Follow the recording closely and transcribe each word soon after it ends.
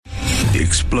The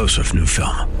explosive new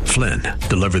film, Flynn,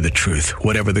 deliver the truth,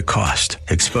 whatever the cost,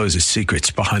 exposes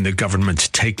secrets behind the government's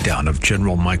takedown of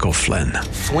General Michael Flynn.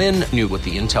 Flynn knew what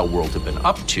the intel world had been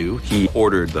up to. He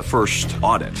ordered the first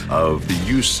audit of the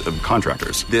use of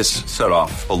contractors. This set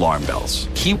off alarm bells.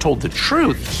 He told the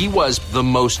truth. He was the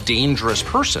most dangerous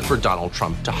person for Donald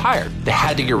Trump to hire. They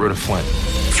had to get rid of Flynn.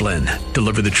 Flynn,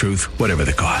 deliver the truth, whatever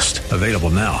the cost. Available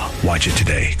now. Watch it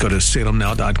today. Go to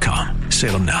salemnow.com.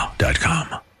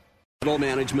 salemnow.com.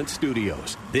 Management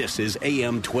Studios. This is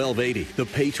AM 1280, The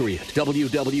Patriot,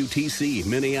 WWTC,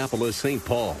 Minneapolis, St.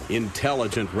 Paul,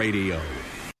 Intelligent Radio.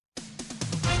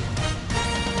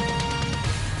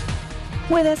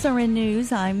 With SRN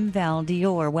News, I'm Val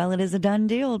Dior. Well, it is a done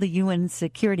deal. The UN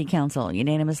Security Council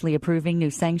unanimously approving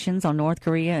new sanctions on North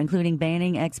Korea, including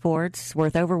banning exports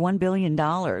worth over $1 billion.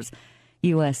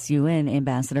 U.S. UN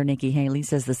Ambassador Nikki Haley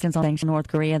says the sanctions on North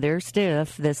Korea, they're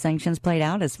stiff. The sanctions played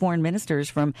out as foreign ministers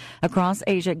from across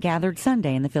Asia gathered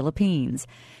Sunday in the Philippines.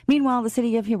 Meanwhile, the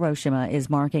city of Hiroshima is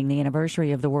marking the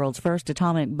anniversary of the world's first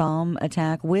atomic bomb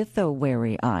attack with a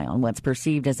wary eye on what's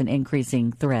perceived as an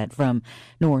increasing threat from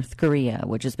North Korea,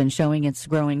 which has been showing its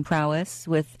growing prowess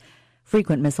with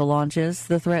frequent missile launches.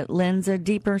 The threat lends a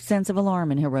deeper sense of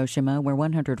alarm in Hiroshima, where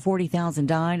 140,000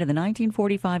 died in the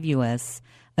 1945 U.S.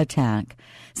 attack.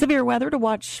 Severe weather to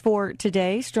watch for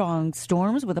today. Strong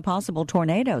storms with a possible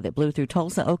tornado that blew through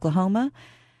Tulsa, Oklahoma.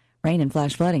 Rain and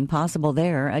flash flooding possible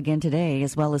there again today,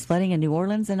 as well as flooding in New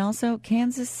Orleans and also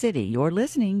Kansas City. You're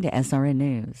listening to SRN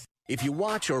News. If you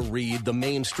watch or read the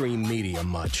mainstream media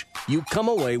much, you come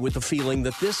away with the feeling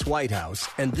that this White House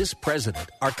and this president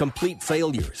are complete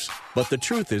failures. But the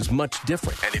truth is much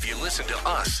different. And if you listen to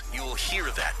us, you'll hear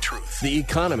that truth. The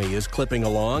economy is clipping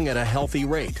along at a healthy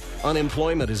rate.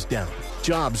 Unemployment is down.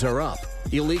 Jobs are up.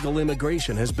 Illegal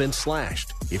immigration has been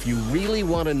slashed. If you really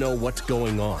want to know what's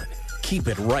going on, keep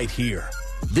it right here.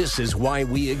 This is why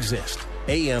we exist.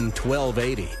 AM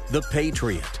 1280, The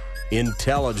Patriot.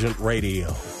 Intelligent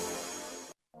Radio.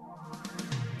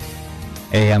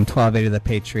 AM 1280 The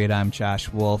Patriot, I'm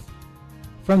Josh Wolf.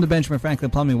 From the Benjamin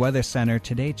Franklin Plumbing Weather Center,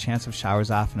 today chance of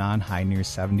showers off and on, high near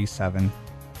 77.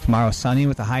 Tomorrow sunny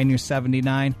with a high near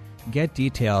 79. Get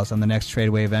details on the next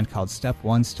Tradeway event called Step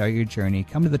 1 Start Your Journey.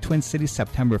 Come to the Twin Cities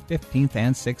September 15th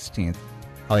and 16th.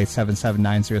 Call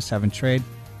 877-907-TRADE.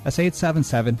 That's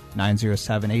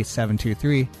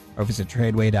 877-907-8723 or visit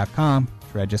Tradeway.com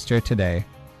to register today.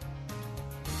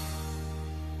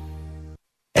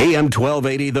 AM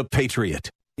 1280, The Patriot.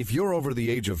 If you're over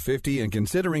the age of 50 and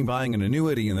considering buying an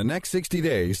annuity in the next 60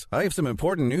 days, I have some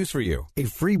important news for you. A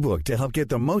free book to help get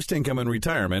the most income in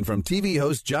retirement from TV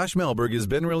host Josh Melberg has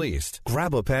been released.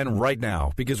 Grab a pen right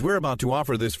now because we're about to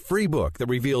offer this free book that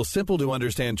reveals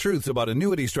simple-to-understand truths about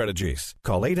annuity strategies.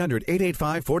 Call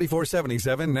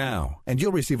 800-885-4477 now, and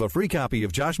you'll receive a free copy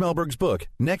of Josh Melberg's book,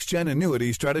 Next Gen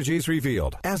Annuity Strategies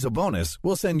Revealed. As a bonus,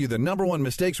 we'll send you the #1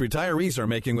 mistakes retirees are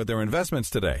making with their investments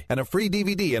today and a free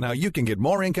DVD on how you can get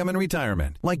more income in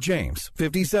retirement. Like James,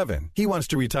 57. He wants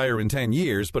to retire in 10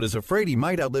 years, but is afraid he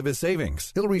might outlive his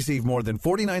savings. He'll receive more than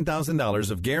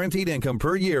 $49,000 of guaranteed income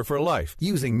per year for life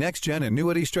using next-gen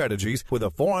annuity strategies with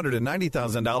a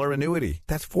 $490,000 annuity.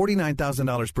 That's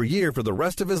 $49,000 per year for the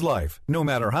rest of his life, no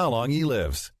matter how long he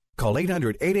lives. Call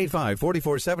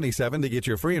 800-885-4477 to get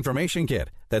your free information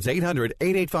kit. That's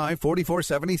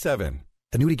 800-885-4477.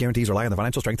 Annuity guarantees rely on the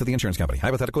financial strength of the insurance company.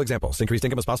 Hypothetical examples. Increased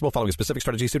income is possible following a specific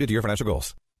strategy suited to your financial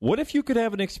goals. What if you could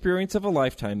have an experience of a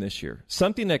lifetime this year?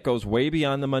 Something that goes way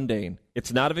beyond the mundane.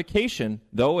 It's not a vacation,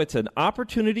 though it's an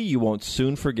opportunity you won't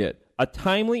soon forget. A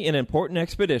timely and important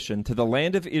expedition to the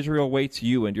land of Israel awaits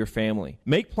you and your family.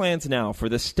 Make plans now for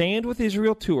the Stand with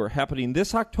Israel tour happening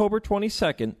this October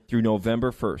 22nd through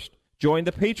November 1st. Join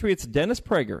the Patriots' Dennis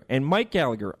Prager and Mike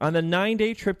Gallagher on a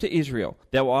 9-day trip to Israel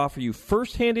that will offer you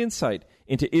first-hand insight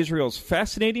into Israel's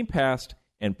fascinating past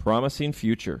and promising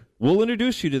future. We'll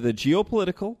introduce you to the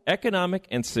geopolitical, economic,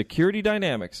 and security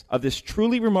dynamics of this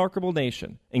truly remarkable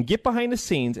nation and get behind the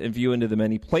scenes and view into the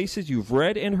many places you've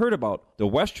read and heard about: the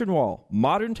Western Wall,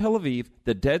 modern Tel Aviv,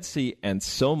 the Dead Sea, and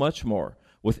so much more.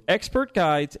 With expert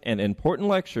guides and important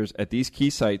lectures at these key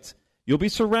sites, you'll be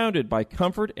surrounded by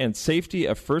comfort and safety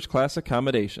of first-class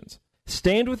accommodations.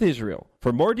 Stand with Israel.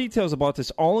 For more details about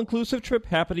this all-inclusive trip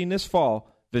happening this fall,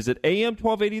 visit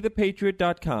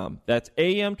am1280thepatriot.com. That's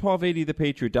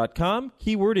am1280thepatriot.com,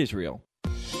 keyword Israel.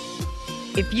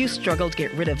 If you struggle to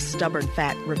get rid of stubborn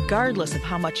fat, regardless of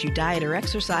how much you diet or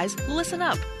exercise, listen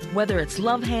up. Whether it's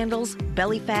love handles,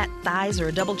 belly fat, thighs, or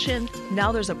a double chin,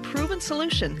 now there's a proven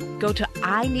solution. Go to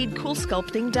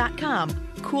IneedCoolSculpting.com.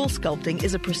 Cool Sculpting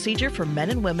is a procedure for men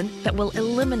and women that will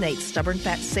eliminate stubborn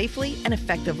fat safely and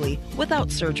effectively without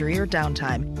surgery or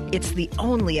downtime. It's the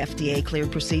only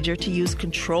FDA-cleared procedure to use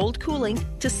controlled cooling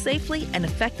to safely and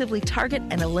effectively target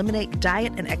and eliminate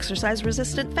diet and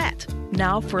exercise-resistant fat.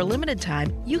 Now, for a limited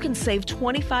time, you can save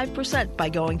 25% by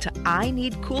going to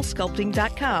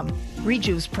INeedCoolSculpting.com.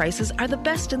 Rejuve's prices are the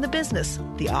best in the business.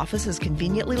 The office is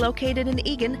conveniently located in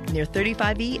Eagan near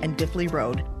 35E and Diffley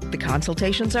Road. The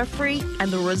consultations are free and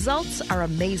the results are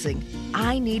amazing.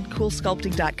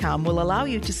 INeedCoolSculpting.com will allow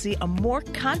you to see a more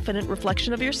confident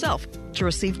reflection of yourself. To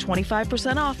receive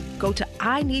 25% off, go to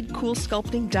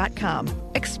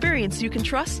INeedCoolSculpting.com. Experience you can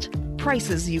trust,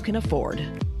 prices you can afford.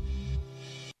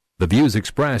 The views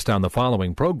expressed on the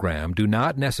following program do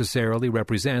not necessarily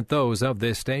represent those of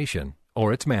this station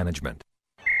or its management.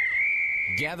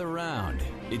 Gather round.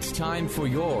 It's time for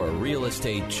your Real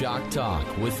Estate Chalk Talk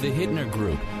with the Hittner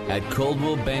Group at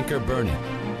Coldwell Banker Burnett.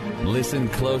 Listen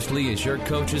closely as your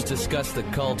coaches discuss the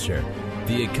culture,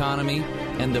 the economy,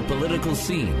 and the political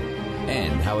scene,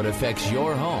 and how it affects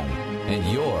your home and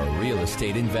your real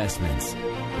estate investments.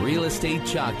 Real Estate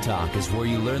Chalk Talk is where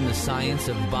you learn the science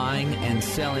of buying and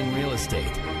selling real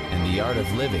estate and the art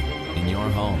of living in your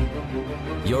home.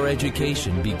 Your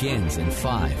education begins in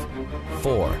 5,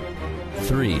 4,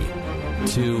 3,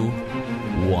 2,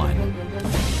 1.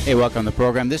 Hey, welcome to the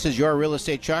program. This is your Real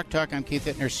Estate Chalk Talk. I'm Keith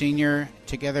Hittner Sr.,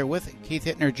 together with Keith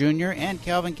Hittner Jr. and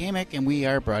Calvin Kamick, and we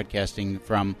are broadcasting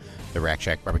from the Rack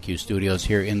Shack Barbecue Studios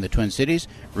here in the Twin Cities.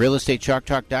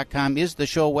 RealEstateChalkTalk.com is the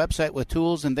show website with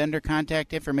tools and vendor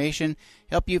contact information.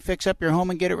 Help you fix up your home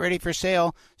and get it ready for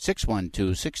sale.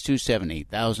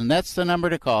 612-627-8000. That's the number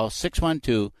to call,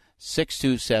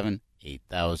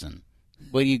 612-627-8000.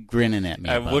 What are you grinning at me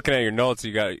I'm about? looking at your notes.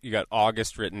 You got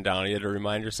August written down. You had to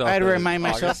remind yourself. I had to remind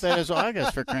myself that it's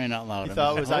August, for crying out loud. You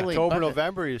thought it was October, bucket.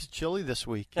 November. It was chilly this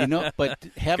week. You know, but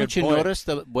haven't you noticed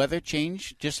the weather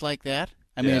change just like that?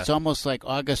 I mean, it's almost like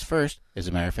August 1st. As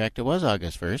a matter of fact, it was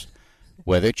August 1st.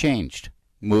 Weather changed.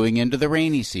 Moving into the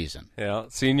rainy season. Yeah,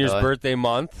 senior's birthday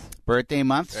month. Birthday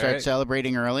month. Start Right.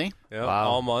 celebrating early. Yeah,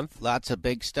 all month. Lots of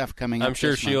big stuff coming up. I'm sure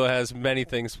this Sheila month. has many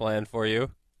things planned for you.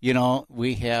 You know,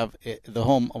 we have the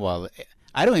home. Well,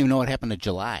 I don't even know what happened to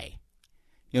July.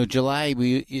 You know, July,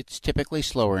 it's typically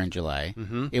slower in July.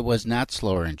 Mm-hmm. It was not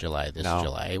slower in July this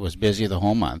July. It was busy the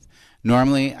whole month.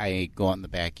 Normally, I go out in the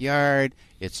backyard.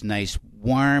 It's nice,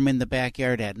 warm in the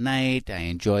backyard at night. I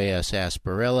enjoy a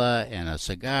sarsaparilla and a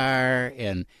cigar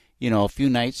and, you know, a few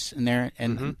nights in there.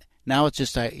 And now it's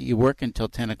just you work until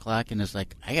 10 o'clock, and it's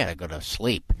like, I got to go to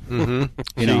sleep. Mm-hmm.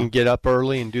 You can get up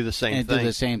early and do the same thing. Do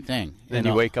the same thing. Then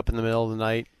you wake up in the middle of the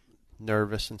night,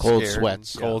 nervous and cold scared.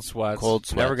 sweats. Cold sweats. Cold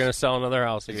sweats. Never going to sell another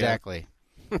house again. Exactly.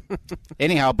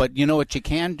 Anyhow, but you know what you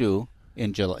can do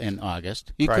in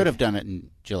August? You could have done it in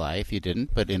July if you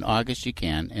didn't, but in August you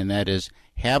can, and that is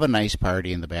have a nice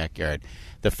party in the backyard.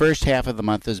 The first half of the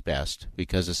month is best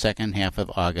because the second half of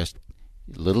August,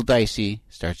 a little dicey,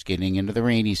 starts getting into the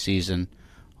rainy season,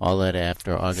 all that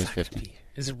after August 15th.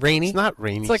 Is it rainy? It's not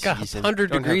rainy. It's like season.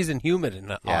 100 degrees and humid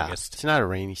in August. It's not a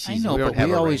rainy season. I know, we but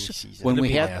we always, when we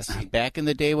had, nasty. back in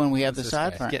the day when we had the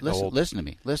sod farm, getting old. listen to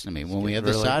me. When we had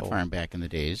the really sod old. farm back in the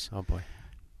days, Oh, boy.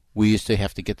 we used to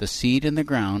have to get the seed in the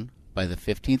ground by the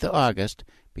 15th of August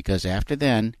because after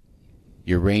then,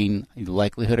 your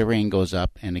likelihood of rain goes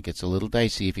up, and it gets a little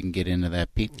dicey if you can get into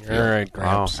that peat field. All right,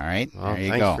 Gramps. All right, Well, there you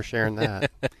thanks go. for sharing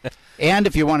that. And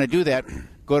if you want to do that,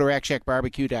 go to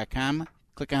RackShackBarbecue.com,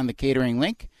 click on the catering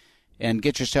link, and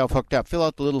get yourself hooked up. Fill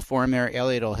out the little form there.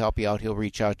 Elliot will help you out. He'll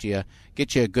reach out to you,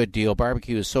 get you a good deal.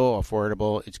 Barbecue is so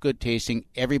affordable. It's good tasting.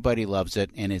 Everybody loves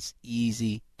it, and it's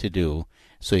easy to do.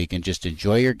 So you can just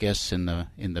enjoy your guests in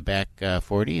the back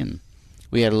 40. And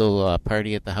we had a little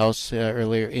party at the house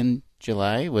earlier in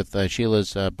July with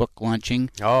Sheila's book launching.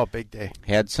 Oh, big day.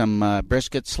 Had some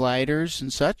brisket sliders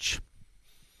and such.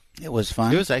 It was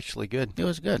fun. It was actually good. It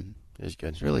was good. It was good.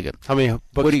 It's really good. How many What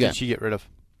books do you did got? she get rid of?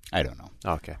 I don't know.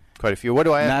 Okay. Quite a few. What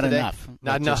do I have Not today? enough. Not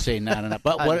Let's enough. just say not enough.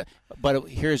 But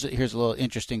here's a little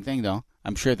interesting thing, though.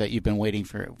 I'm sure that you've been waiting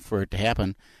for it to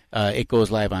happen. It goes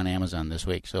live on Amazon this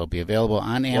week, so it'll be available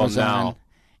on Amazon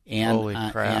Holy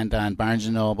and crap. and on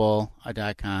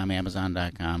BarnesandNoble.com,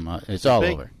 Amazon.com. It's all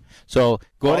over. So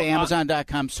go to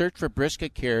Amazon.com, search for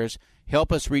Brisket Cares.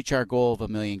 Help us reach our goal of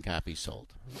 1 million copies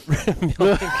sold.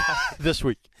 This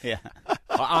week. Yeah.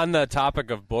 On the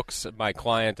topic of books, my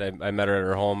client, I met her at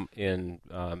her home in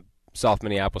South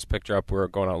Minneapolis, picked her up. We were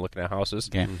going out looking at houses.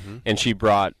 Okay. And she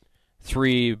brought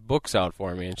 3 books out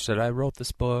for me. And she said, I wrote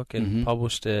this book and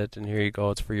published it, and here you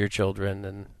go. It's for your children.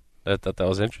 And I thought that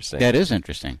was interesting. That is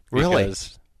interesting. Really?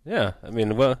 Because, yeah. I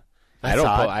mean, well,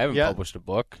 I haven't published a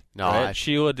book. No, right?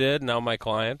 Sheila did. Now my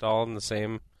client, all in the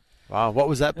same. Wow, what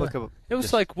was that book about? It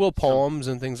was like little poems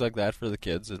and things like that for the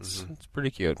kids. It's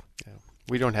pretty cute. Yeah.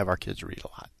 We don't have our kids read a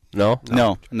lot. No.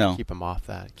 Keep them off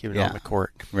that. Keep it on the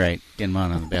court. Right. Get them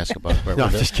on the basketball court. No,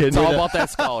 just kidding. It's all about that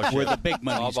scholarship. Where the big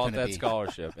money's all about that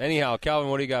scholarship. Anyhow, Calvin,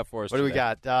 what do you got for us What today? do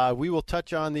we got? We will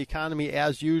touch on the economy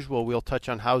as usual. We'll touch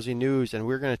on housing news, and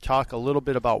we're going to talk a little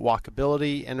bit about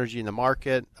walkability, energy in the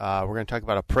market. We're going to talk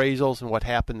about appraisals and what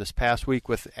happened this past week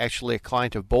with actually a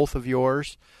client of both of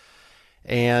yours.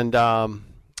 And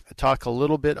talk a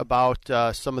little bit about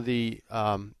some of the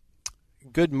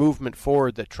good movement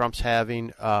forward that Trump's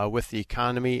having with the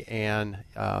economy and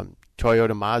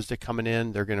Toyota Mazda coming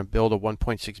in. They're going to build a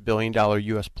 $1.6 billion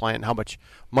U.S. plant, and how much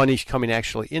money's coming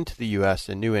actually into the U.S.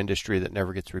 in new industry that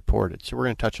never gets reported. So we're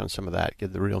going to touch on some of that,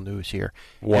 give the real news here.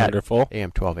 Wonderful. AM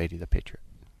 1280, The Patriot.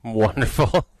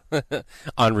 Wonderful.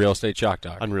 On Real Estate Chalk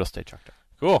Talk. On Real Estate Chalk Talk.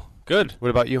 Cool. Good. What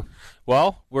about you?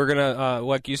 Well, we're going to,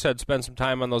 like you said, spend some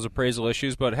time on those appraisal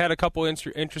issues, but had a couple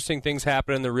interesting things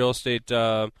happen in the real estate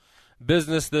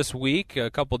business this week. A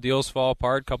couple deals fall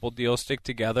apart, a couple deals stick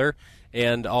together,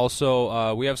 and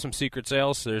also we have some secret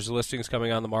sales. There's listings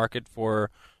coming on the market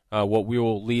for what we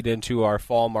will lead into our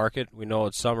fall market. We know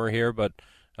it's summer here, but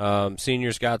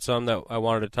seniors got some that I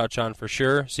wanted to touch on for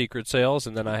sure, secret sales,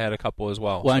 and then I had a couple as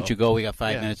well. Why don't you go? We got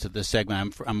 5 minutes of this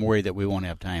segment. I'm worried that we won't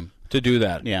have time to do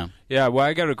that. Yeah. Well,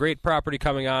 I got a great property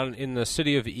coming on in the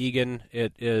city of Eagan.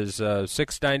 It is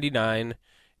 $699.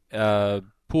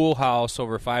 Pool house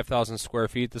over 5,000 square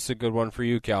feet. This is a good one for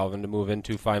you, Calvin, to move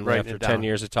into finally after 10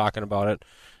 years of talking about it.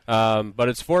 But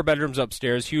it's 4 bedrooms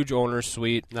upstairs, huge owner's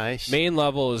suite. Nice. Main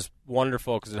level is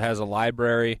wonderful because it has a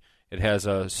library, it has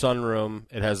a sunroom,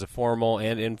 it has a formal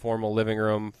and informal living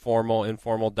room, formal,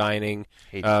 informal dining,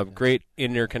 great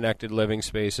interconnected living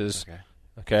spaces.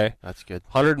 Okay. That's good.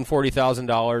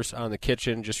 $140,000 on the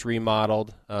kitchen, just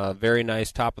remodeled. Very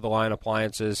nice, top-of-the-line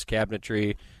appliances,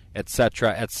 cabinetry,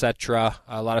 etc., etc.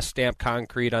 A lot of stamped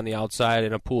concrete on the outside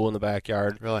and a pool in the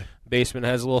backyard. Really? Basement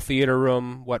has a little theater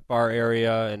room, wet bar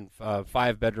area, and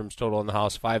 5 bedrooms total in the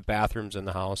house, 5 bathrooms in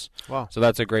the house. Wow. So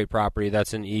that's a great property.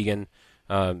 That's in Eagan.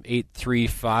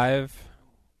 835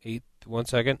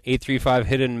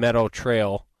 Hidden Meadow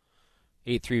Trail.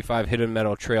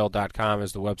 835hiddenmeadowtrail.com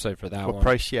is the website for that one. What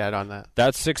price you at on that?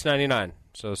 That's $699.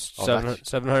 So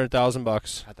 $700,000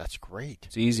 bucks. God, that's great.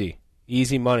 It's easy.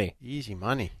 Easy money. Easy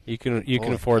money. You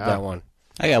can afford that one.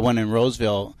 I got one in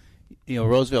Roseville.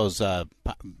 Roseville's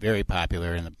very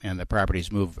popular, and the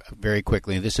properties move very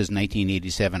quickly. This is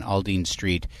 1987 Aldine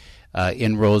Street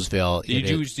in Roseville.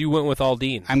 You went with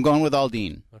Aldine. I'm going with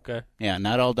Aldine. Okay. Yeah,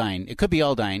 not Aldine. It could be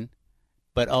Aldine,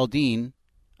 but Aldine,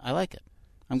 I like it.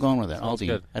 I'm going with it. Sounds Aldine.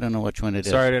 good. I don't know which one it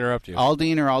is. Sorry to interrupt you.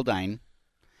 Aldine or Aldine.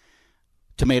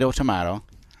 Tomato. It's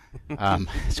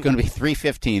going to be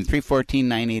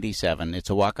 314-987. It's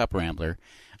a walk-up rambler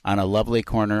on a lovely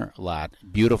corner lot.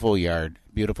 Beautiful yard.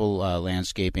 Beautiful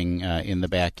landscaping in the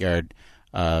backyard.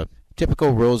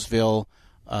 Typical Roseville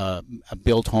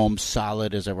built home,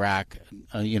 solid as a rock.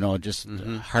 Just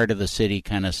heart of the city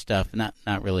kind of stuff. Not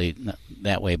really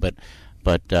that way, but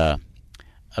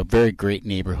a very great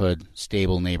neighborhood,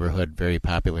 stable neighborhood, very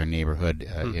popular neighborhood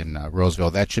in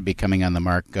Roseville. That should be coming on the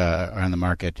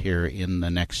market here in the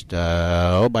next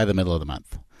by the middle of the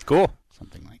month. Cool.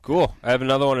 Something like Cool. I have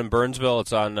another one in Burnsville.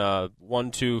 It's on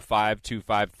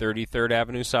 12525 33rd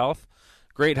Avenue South.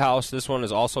 Great house. This one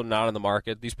is also not on the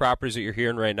market. These properties that you're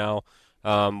hearing right now,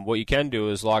 what you can do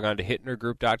is log on to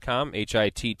hittnergroup.com,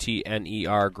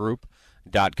 HITTNER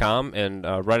group.com, and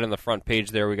right on the front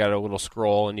page there we got a little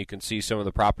scroll, and you can see some of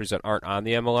the properties that aren't on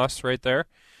the MLS right there.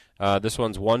 This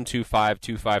one's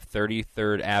 12525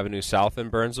 33rd Avenue South in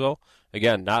Burnsville.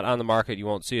 Again, not on the market. You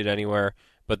won't see it anywhere.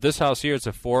 But this house here, it's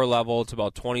a 4-level. It's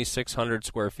about 2,600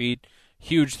 square feet.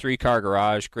 Huge 3-car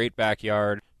garage, great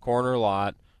backyard, corner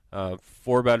lot,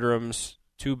 4 bedrooms,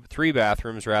 3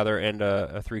 bathrooms rather, and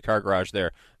a 3-car garage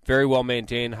there. Very well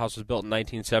maintained. The house was built in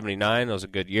 1979. That was a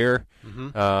good year.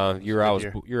 Year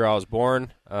I was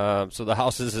born. So the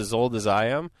house is as old as I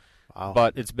am. Wow.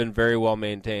 But it's been very well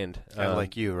maintained. Kind of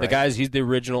like you, right? The guy's, he's the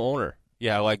original owner.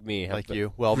 Yeah, like me. Like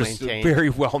you. Well maintained. Very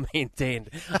well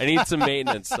maintained. I need some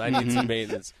maintenance.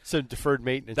 Some deferred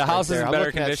maintenance. The house is in I'm better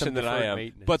looking at condition some than I deferred am.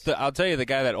 maintenance. But I'll tell you, the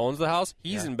guy that owns the house,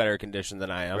 he's in better condition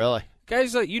than I am. Really?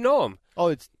 Guys, you know him. Oh,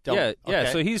 it's dumb. Yeah.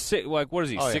 Okay. So he's like, what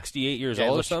is he? 68 years old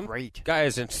or looks something. Great. Guy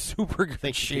is in super good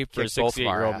Think he shape could for a kick both of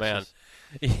our 68-year-old man. asses.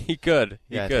 He could.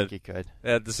 I think he could.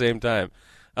 At the same time.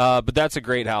 But that's a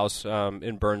great house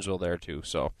in Burnsville there, too.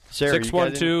 So Sarah,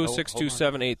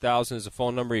 612-627-8000 is the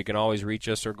phone number. You can always reach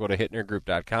us or go to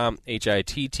hittnergroup.com,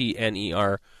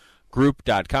 HITTNER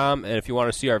realestatechalktalk.com. And if you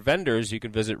want to see our vendors, you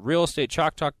can visit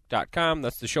realestatechalktalk.com.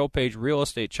 That's the show page,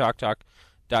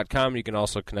 realestatechalktalk.com. You can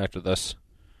also connect with us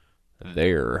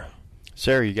there.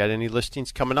 Sarah, you got any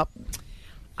listings coming up?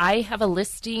 I have a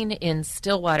listing in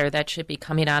Stillwater that should be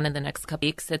coming on in the next couple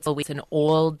weeks. It's an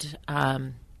old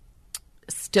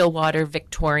Stillwater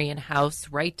Victorian house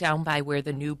right down by where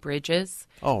the new bridge is.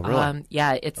 Oh, really?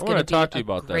 Yeah, it's going to be talk to you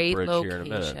about great that bridge location.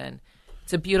 Here in a minute.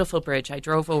 It's a beautiful bridge. I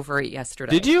drove over it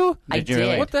yesterday. Did you? I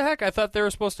did. What the heck? I thought they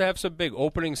were supposed to have some big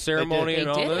opening ceremony and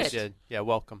all this. They did. Yeah,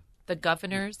 welcome. The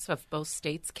governors of both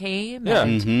states came. Yeah.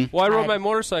 And Well, I rode my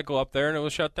motorcycle up there and it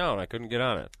was shut down. I couldn't get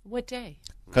on it. What day?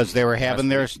 Because they were having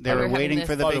they were waiting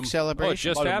for the big celebration. Oh, it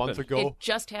just about happened. a month ago. It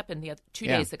just happened 2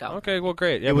 days ago. Okay, well,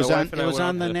 great. Yeah, it was my on. wife and It I was went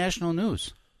on up the to- national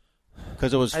news.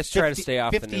 Because it was I try to stay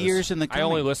off 50 the news. years in the coming. I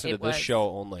only listen to It this was. show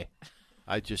only.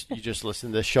 You just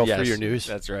listen to this show for your news.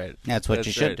 That's right. That's what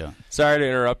you should right. do. Sorry to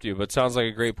interrupt you, but sounds like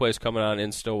a great place coming on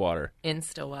in Stillwater. In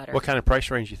Stillwater. What kind of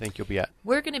price range do you think you'll be at?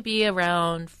 We're going to be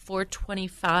around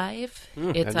 $425.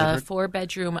 It's a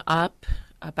 4-bedroom up,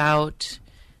 about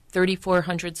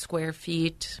 3,400 square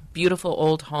feet. Beautiful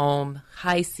old home,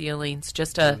 high ceilings.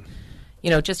 Just a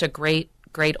great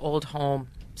old home.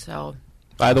 So.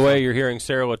 By the way, you're hearing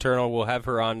Sarah Letourneau. We'll have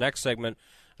her on next segment.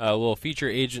 A little feature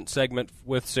agent segment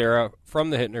with Sarah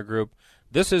from the Hittner Group.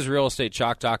 This is Real Estate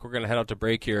Chalk Talk. We're going to head out to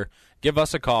break here. Give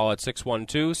us a call at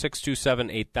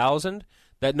 612-627-8000.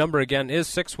 That number again is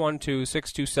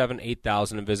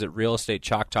 612-627-8000, and visit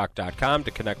realestatechalktalk.com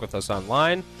to connect with us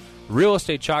online.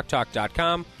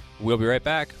 Realestatechalktalk.com. We'll be right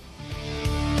back.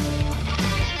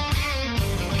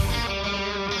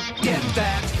 Get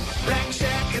that Rack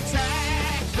Shack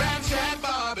attack, Rack Shack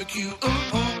barbecue. Ooh, ooh,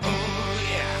 ooh,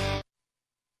 yeah.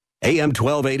 AM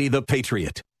 1280, The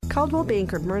Patriot. Coldwell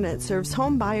Banker Burnett serves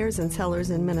home buyers and sellers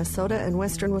in Minnesota and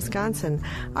western Wisconsin.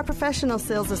 Our professional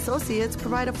sales associates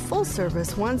provide a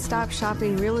full-service, one-stop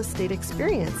shopping real estate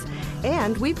experience.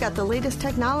 And we've got the latest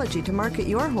technology to market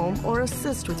your home or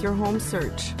assist with your home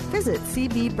search. Visit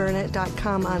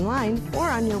cbburnett.com online or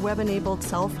on your web-enabled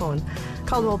cell phone.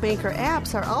 Coldwell Banker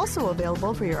apps are also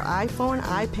available for your iPhone,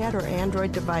 iPad, or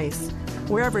Android device.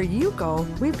 Wherever you go,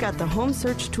 we've got the home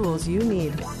search tools you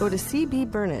need. Go to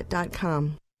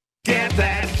cbburnett.com. Get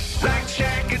that Rack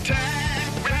Shack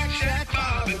attack, Rack Shack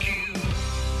barbecue.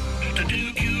 To do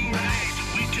you right,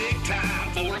 we take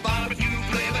time for a barbecue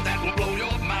flavor that will blow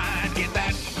your mind. Get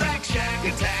that Rack Shack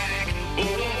attack,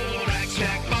 oh, Rack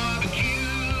Shack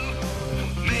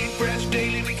barbecue. Made fresh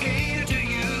daily, we cater to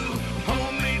you.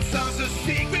 Homemade sauces,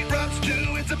 secret rubs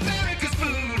too. It's America's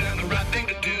food and the right thing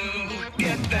to do.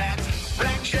 Get that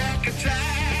Rack Shack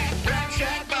attack, Rack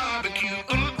Shack barbecue.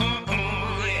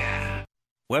 Yeah.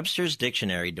 Webster's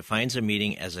Dictionary defines a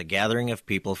meeting as a gathering of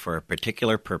people for a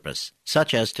particular purpose,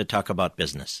 such as to talk about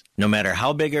business. No matter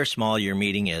how big or small your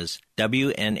meeting is,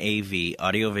 WNAV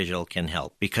Audiovisual can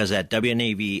help, because at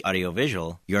WNAV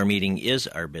Audiovisual, your meeting is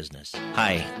our business.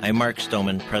 Hi, I'm Mark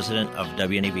Stoneman, president of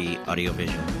WNAV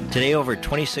Audiovisual. Today, over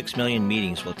 26 million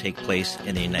meetings will take place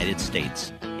in the United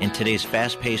States. In today's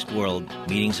fast-paced world,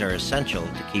 meetings are essential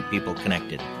to keep people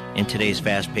connected. In today's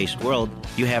fast-paced world,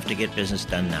 you have to get business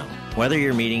done now. Whether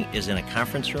your meeting is in a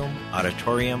conference room,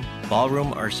 auditorium,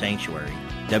 ballroom, or sanctuary,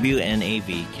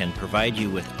 WNAV can provide you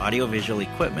with audiovisual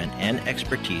equipment and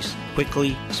expertise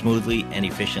quickly, smoothly, and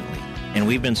efficiently. And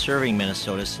we've been serving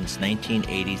Minnesota since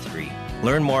 1983.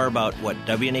 Learn more about what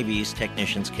WNAV's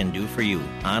technicians can do for you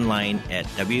online at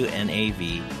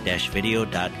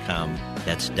WNAV-video.com.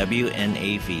 That's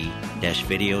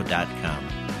WNAV-video.com.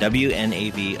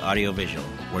 WNAV Audiovisual,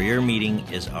 where your meeting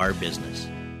is our business.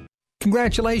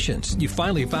 Congratulations! You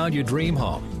finally found your dream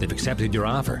home. They've accepted your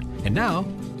offer. And now,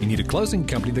 you need a closing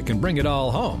company that can bring it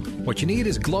all home. What you need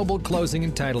is Global Closing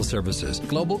and Title Services.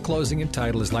 Global Closing and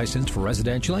Title is licensed for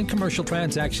residential and commercial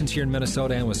transactions here in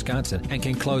Minnesota and Wisconsin and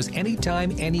can close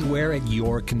anytime, anywhere at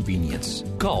your convenience.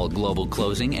 Call Global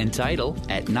Closing and Title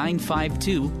at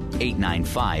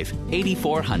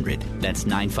 952-895-8400. That's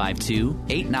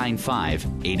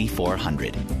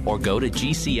 952-895-8400. Or go to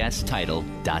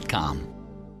gcstitle.com.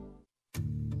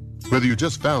 Whether you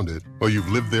just found it or you've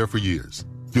lived there for years,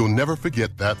 you'll never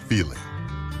forget that feeling.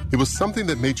 It was something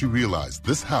that made you realize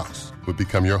this house would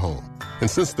become your home. And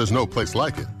since there's no place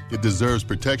like it, it deserves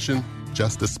protection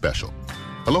just as special.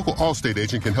 A local Allstate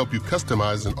agent can help you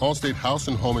customize an Allstate house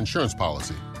and home insurance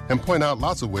policy and point out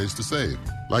lots of ways to save.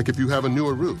 Like if you have a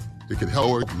newer roof, it could help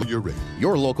lower your rate.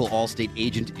 Your local Allstate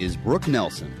agent is Brooke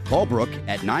Nelson. Call Brooke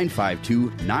at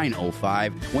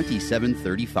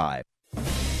 952-905-2735.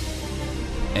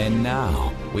 And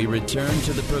now, we return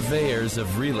to the purveyors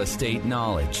of real estate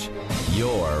knowledge,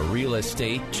 your Real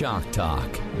Estate Chalk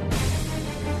Talk.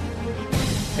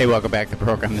 Hey, welcome back to the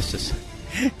program. This is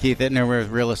Keith Hittner with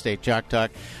Real Estate Chalk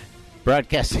Talk,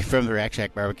 broadcasting from the Rack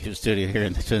Shack Barbecue Studio here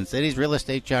in the Twin Cities.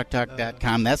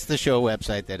 RealEstateChalkTalk.com. That's the show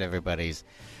website that everybody's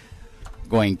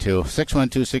going to.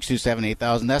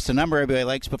 612-627-8000. That's the number everybody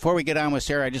likes. Before we get on with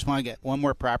Sarah, I just want to get one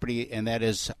more property, and that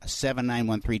is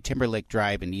 7913 Timberlake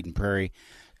Drive in Eden Prairie.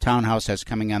 Townhouse that's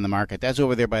coming on the market. That's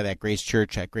over there by that Grace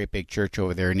Church, that great big church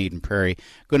over there in Eden Prairie.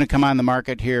 Going to come on the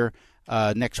market here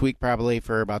next week probably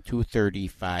for about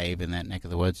 $235 in that neck of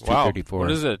the woods. Wow. $234.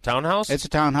 What is it, a townhouse? It's a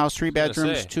townhouse, 3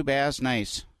 bedrooms, 2 baths.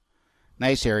 Nice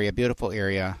area, beautiful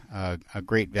area. A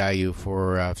great value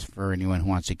for anyone who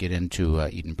wants to get into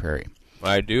Eden Prairie.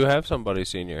 I do have somebody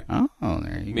senior. Oh,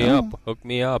 there you go. Hook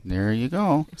me up. There you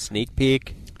go. Sneak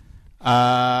peek.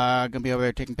 Going to be over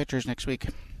there taking pictures next week.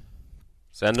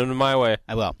 Send them to my way.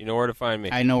 I will. You know where to find me.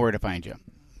 I know where to find you.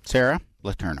 Sarah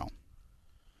Letourneau.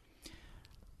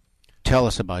 Tell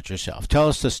us about yourself. Tell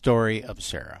us the story of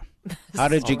Sarah. How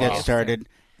did you get started?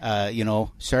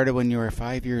 Started when you were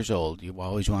 5 years old. You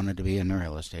always wanted to be in the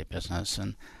real estate business,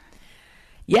 and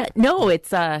it's kind No,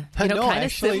 of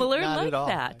actually, similar not like at all.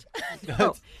 that.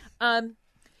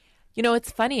 No.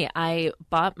 It's funny. I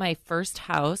bought my first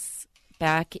house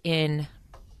back in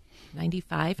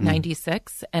 95,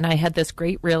 96, and I had this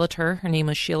great realtor. Her name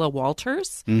was Sheila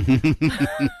Walters.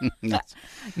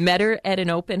 Met her at an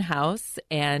open house,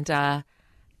 and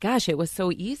it was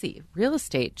so easy. Real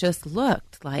estate just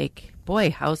looked like,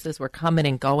 boy, houses were coming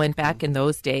and going back in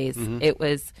those days. It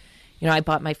was, I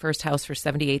bought my first house for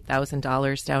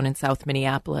 $78,000 down in South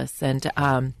Minneapolis, and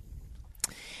I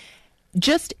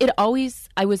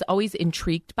was always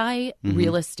intrigued by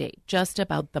real estate, just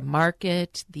about the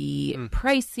market, the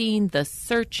pricing, the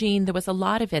searching. There was a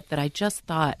lot of it that I just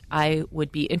thought I would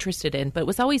be interested in, but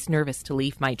was always nervous to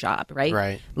leave my job, right?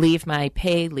 Right. Leave my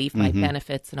pay, leave my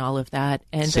benefits and all of that.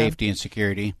 And safety and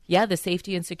security. Yeah, the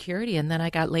safety and security. And then I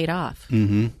got laid off.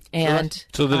 And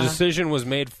so the decision was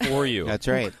made for you. That's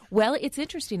right. Well, it's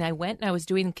interesting. I went and I was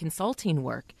doing consulting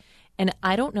work. And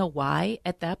I don't know why,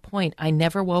 at that point, I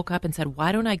never woke up and said,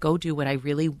 why don't I go do what I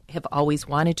really have always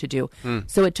wanted to do?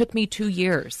 So it took me 2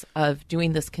 years of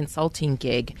doing this consulting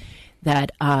gig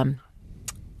that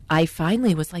I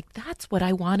finally was like, that's what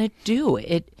I want to do.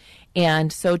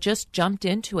 And so just jumped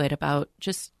into it about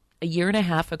just a year and a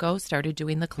half ago, started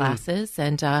doing the classes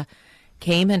and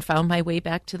came and found my way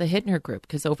back to the Hittner Group,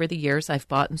 because over the years I've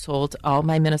bought and sold all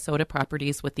my Minnesota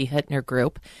properties with the Hittner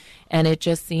Group, and it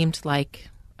just seemed like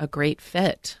a great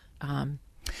fit.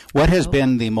 What has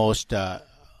been the most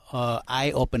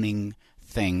eye-opening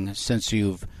thing since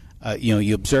you've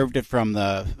you observed it from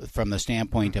the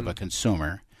standpoint of a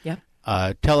consumer? Yeah.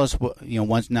 Tell us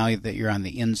once now that you're on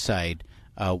the inside,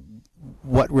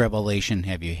 what revelation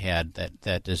have you had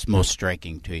that is most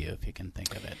striking to you, if you can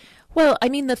think of it? Well, I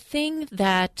mean, the thing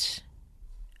that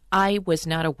I was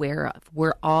not aware of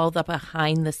were all the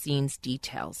behind-the-scenes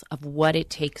details of what it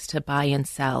takes to buy and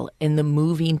sell and the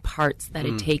moving parts that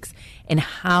it takes and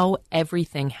how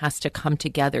everything has to come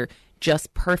together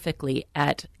just perfectly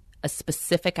at a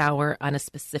specific hour on a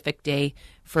specific day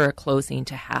for a closing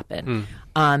to happen.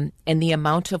 And the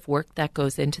amount of work that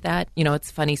goes into that,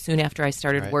 it's funny, soon after I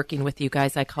started working with you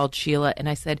guys, I called Sheila and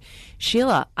I said,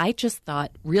 Sheila, I just thought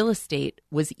real estate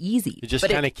was easy. It just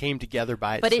kind of came together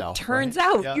by itself. But it turns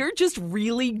out you're just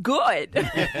really good.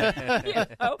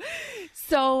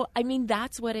 So, I mean,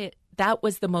 that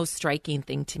was the most striking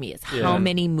thing to me, is how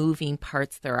many moving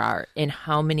parts there are and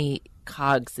how many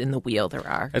cogs in the wheel there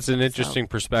are. That's an interesting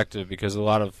perspective, because a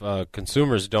lot of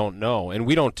consumers don't know, and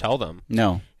we don't tell them.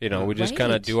 No. We just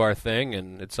kind of do our thing,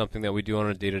 and it's something that we do on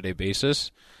a day-to-day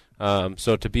basis.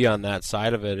 So to be on that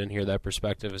side of it and hear that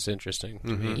perspective is interesting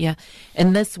to me. Yeah.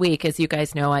 And this week, as you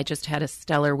guys know, I just had a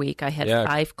stellar week. I had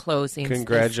 5 closings.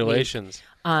 Congratulations.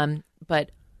 This week.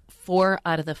 But 4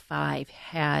 out of the 5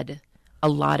 had a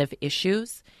lot of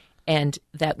issues. And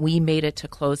that we made it to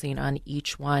closing on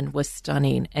each one was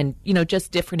stunning. And,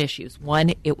 just different issues.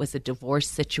 One, it was a divorce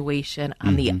situation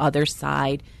on the other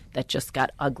side that just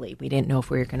got ugly. We didn't know if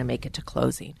we were going to make it to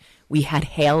closing. We had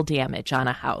hail damage on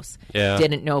a house. Yeah.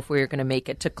 Didn't know if we were going to make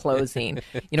it to closing.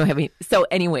 So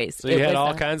anyways. So you had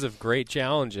all kinds of great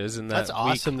challenges in that That's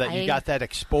awesome that you got that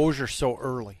exposure so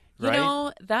early,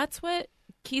 right? That's what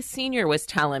Keith Sr. was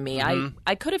telling me.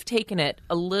 I could have taken it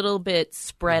a little bit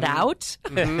spread out,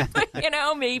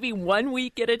 maybe 1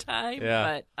 week at a time.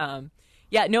 Yeah. But,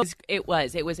 it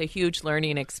was a huge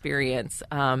learning experience.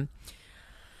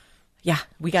 Yeah,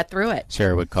 we got through it.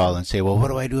 Sarah would call and say, "Well, what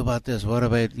do I do about this? What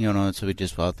do I, And so we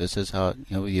just felt this is how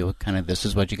this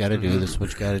is what you got to do. This is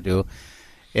what you got to do."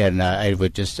 And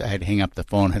I'd hang up the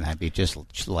phone and I'd be just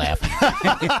laughing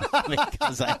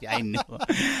because I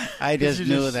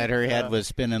knew that her head was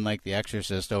spinning like the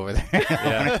Exorcist over there.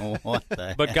 Yeah. What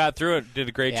the but heck? got through it. Did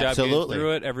a great job getting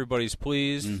through it. Everybody's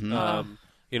pleased.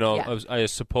 Mm-hmm. I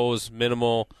suppose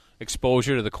minimal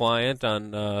exposure to the client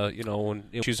on when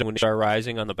issues are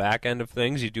rising on the back end of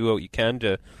things. You do what you can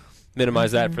to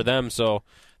minimize that for them. So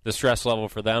the stress level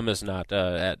for them is not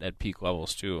at peak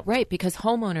levels too. Right, because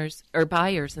homeowners or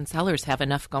buyers and sellers have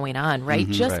enough going on, right?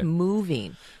 Mm-hmm. Just Right.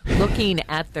 moving, looking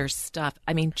at their stuff.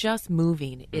 I mean, just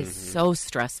moving is so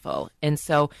stressful. And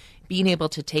so being able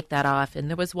to take that off. And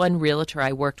there was one realtor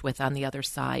I worked with on the other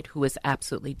side who was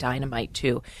absolutely dynamite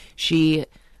too. She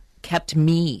kept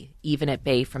me even at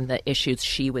bay from the issues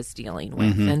she was dealing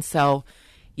with. Mm-hmm. And so,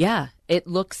 yeah, it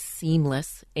looks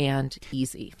seamless and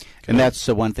easy. And that's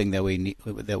the one thing that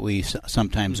we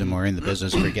sometimes, when we're in the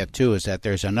business, forget too, is that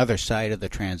there's another side of the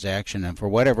transaction, and for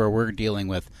whatever we're dealing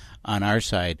with on our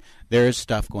side, there is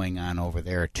stuff going on over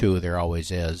there too. There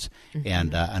always is,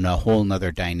 and a whole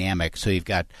nother dynamic. So you've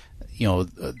got,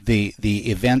 the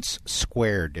events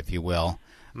squared, if you will,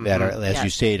 that are, as you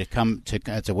say, to come to.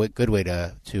 That's a good way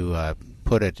to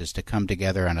put it, is to come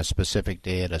together on a specific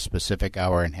day at a specific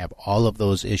hour and have all of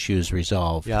those issues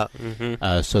resolved. Yeah.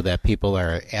 So that people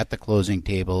are at the closing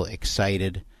table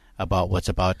excited about what's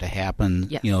about to happen.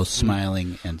 Yes.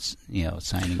 Smiling and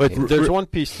signing. But papers. there's one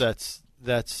piece that's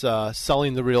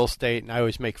selling the real estate, and I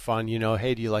always make fun.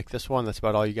 Hey, do you like this one? That's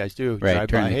about all you guys do. Right, Drive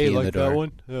turn by, the hey, key in like the that door.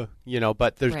 one.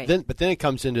 But there's Right. then it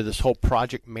comes into this whole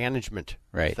project management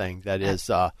thing that is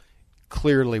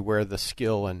clearly where the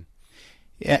skill and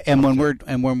and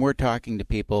when we're talking to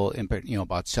people,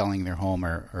 about selling their home,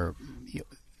 or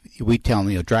we tell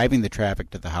them, driving the traffic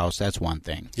to the house, that's one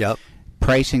thing. Yep.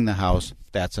 Pricing the house,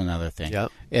 that's another thing.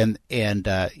 Yep. And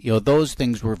those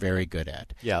things we're very good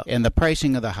at. Yeah. And the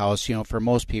pricing of the house, for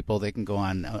most people, they can go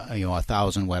on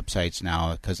 1,000 websites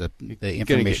now because the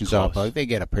information's all public. They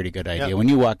get a pretty good idea. Yep. When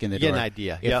you walk in the You door, get an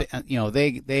idea.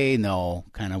 If they know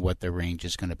kind of what the range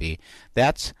is going to be.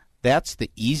 That's the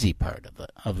easy part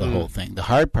of the whole thing. The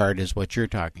hard part is what you're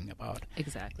talking about.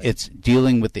 Exactly. It's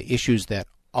dealing with the issues that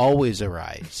always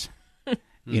arise.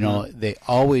 They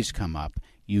always come up.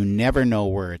 You never know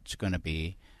where it's going to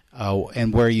be,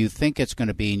 and where you think it's going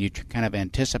to be, and you kind of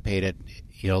anticipate it.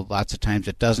 Lots of times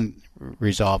it doesn't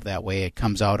resolve that way. It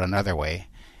comes out another way,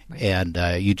 right.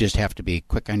 And you just have to be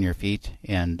quick on your feet,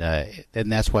 and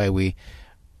that's why we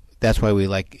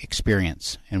like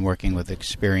experience and working with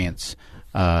experience,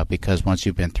 because once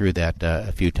you've been through that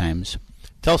a few times.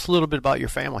 Tell us a little bit about your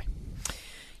family.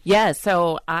 Yeah,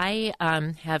 so I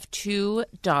have two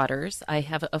daughters. I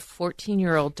have a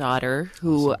 14-year-old daughter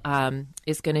who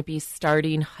is going to be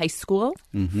starting high school.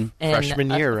 Mm-hmm. Freshman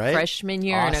year, right? Freshman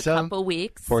year in a couple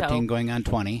weeks. 14 going on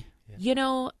 20.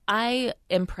 I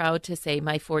am proud to say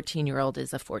my 14-year-old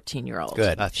is a 14-year-old.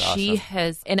 Good. That's She awesome.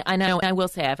 has, and I will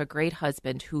say I have a great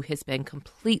husband who has been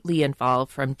completely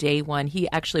involved from day one. He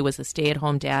actually was a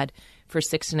stay-at-home dad for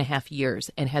 6.5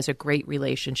 years and has a great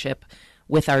relationship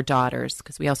with our daughters,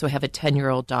 because we also have a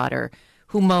 10-year-old daughter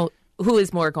who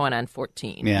is more going on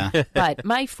 14. Yeah. But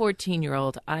my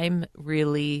 14-year-old, I'm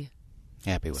really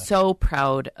happy with. So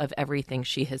proud of everything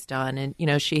she has done.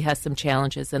 And, she has some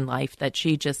challenges in life that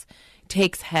she just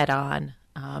takes head on.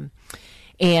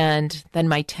 And then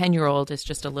my 10-year-old is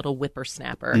just a little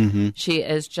whippersnapper. Mm-hmm. She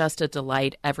is just a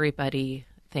delight. Everybody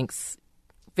thinks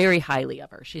very highly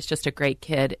of her. She's just a great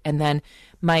kid. And then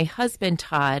my husband,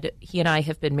 Todd, he and I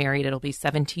have been married. It'll be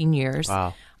 17 years.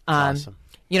 Wow. Awesome.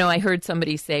 I heard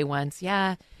somebody say once,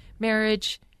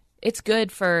 marriage, it's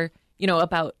good for,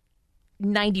 about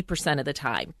 90% of the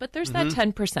time. But there's that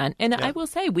 10%. And I will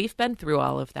say we've been through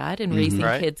all of that. And raising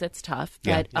kids, it's tough.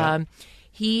 But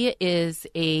he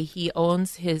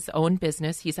owns his own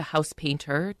business. He's a house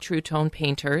painter, True Tone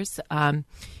Painters.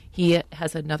 He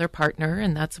has another partner,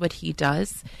 and that's what he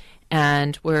does.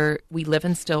 And we live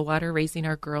in Stillwater, raising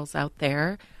our girls out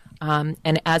there.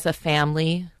 And as a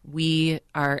family, we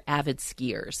are avid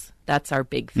skiers. That's our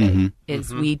big thing.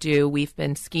 We've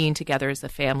been skiing together as a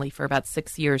family for about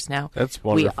 6 years now. That's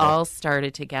wonderful. We all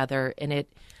started together, and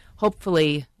it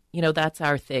hopefully, that's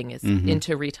our thing is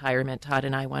into retirement. Todd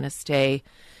and I want to stay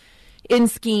in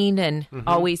skiing and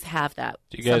always have that.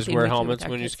 Do you guys something wear we do with helmets our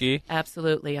when you kids. ski?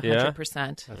 Absolutely,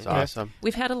 100%. That's awesome.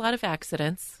 We've had a lot of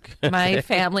accidents. My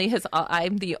family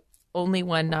I'm the only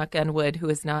one, knock on wood, who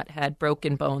has not had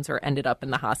broken bones or ended up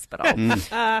in the hospital.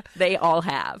 They all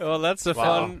have. Well, that's a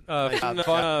fun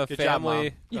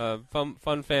family, job,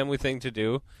 fun family thing to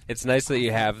do. It's nice that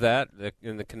you have that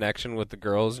in the connection with the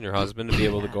girls and your husband to be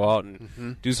able to go out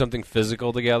and do something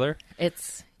physical together.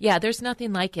 There's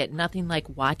nothing like it. Nothing like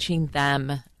watching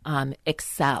them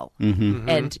excel.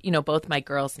 And, both my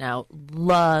girls now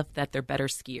love that they're better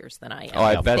skiers than I am. Oh,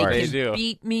 I bet they do. can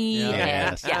beat me.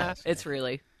 Yes. And, it's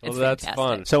really Well, that's fantastic.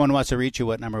 fun. Someone wants to reach you.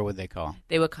 What number would they call?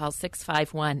 They would call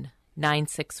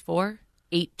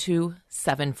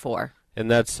 651-964-8274. And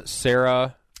that's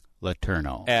Sarah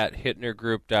Letourneau at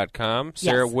HittnerGroup.com.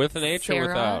 Sarah with an H or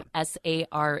without?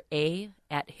 Sarah,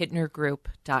 at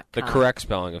HittnerGroup.com. The correct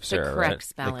spelling of Sarah, The correct right?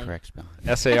 spelling. The correct spelling.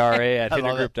 SARA at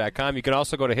HittnerGroup.com. You can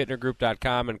also go to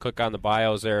HittnerGroup.com and click on the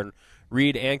bios there and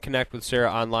read and connect with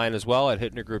Sarah online as well at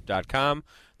HittnerGroup.com.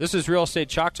 This is Real Estate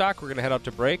Chalk Talk. We're going to head out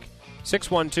to break.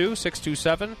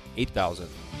 612-627-8000.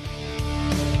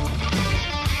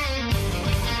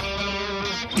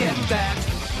 Get that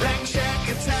Rack Shack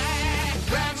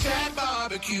attack, Rack Shack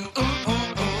barbecue. Ooh, ooh, ooh,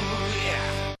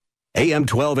 yeah. AM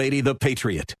 1280, The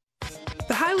Patriot.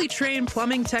 The highly trained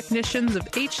plumbing technicians of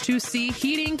H2C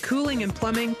Heating, Cooling, and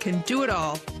Plumbing can do it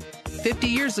all. 50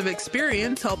 years of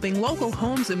experience helping local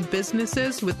homes and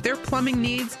businesses with their plumbing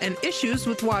needs and issues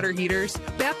with water heaters,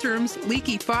 bathrooms,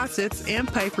 leaky faucets, and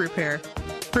pipe repair.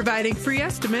 Providing free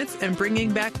estimates and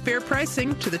bringing back fair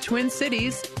pricing to the Twin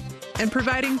Cities. And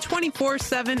providing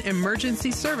 24/7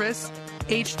 emergency service,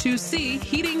 H2C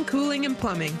Heating, Cooling, and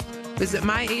Plumbing. Visit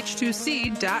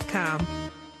myh2c.com.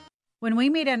 When we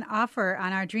made an offer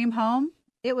on our dream home,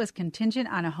 it was contingent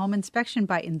on a home inspection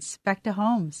by Inspecta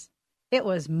Homes. It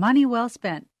was money well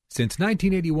spent. Since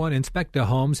 1981, Inspecta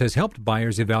Homes has helped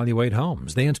buyers evaluate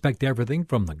homes. They inspect everything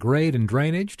from the grade and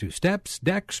drainage to steps,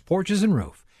 decks, porches, and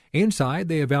roof. Inside,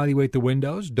 they evaluate the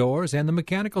windows, doors, and the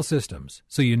mechanical systems,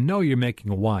 so you know you're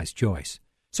making a wise choice.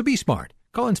 So be smart.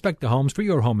 Call Inspecta Homes for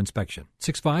your home inspection,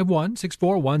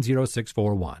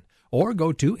 651-641-0641, or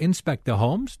go to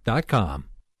inspectahomes.com.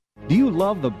 Do you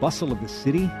love the bustle of the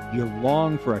city? Do you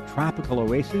long for a tropical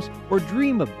oasis? Or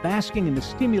dream of basking in the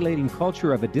stimulating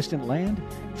culture of a distant land?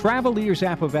 Travel Leaders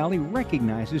Apple Valley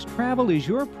recognizes travel is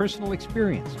your personal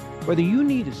experience. Whether you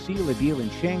need to seal a deal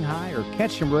in Shanghai or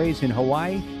catch some rays in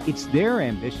Hawaii, it's their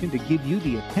ambition to give you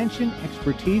the attention,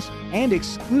 expertise, and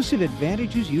exclusive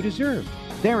advantages you deserve.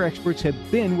 Their experts have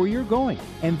been where you're going,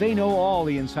 and they know all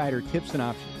the insider tips and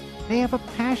options. They have a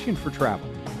passion for travel.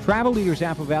 Travel Leaders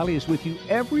Apple Valley is with you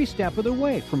every step of the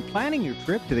way, from planning your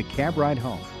trip to the cab ride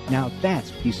home. Now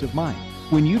that's peace of mind.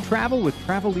 When you travel with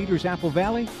Travel Leaders Apple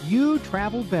Valley, you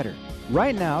travel better.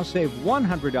 Right now, save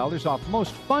 $100 off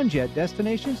most FunJet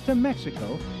destinations to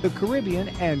Mexico, the Caribbean,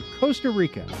 and Costa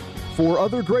Rica. For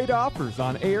other great offers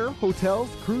on air, hotels,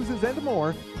 cruises, and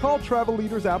more, call Travel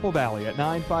Leaders Apple Valley at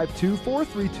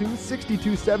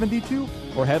 952-432-6272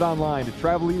 or head online to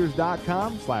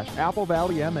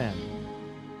travelleaders.com/AppleValleyMN.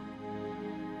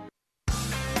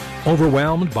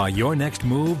 Overwhelmed by your next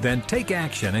move? Then take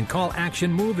action and call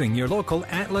Action Moving, your local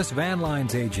Atlas Van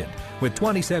Lines agent. With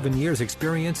 27 years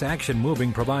experience, Action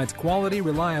Moving provides quality,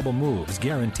 reliable moves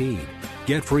guaranteed.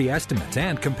 Get free estimates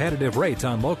and competitive rates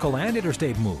on local and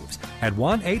interstate moves at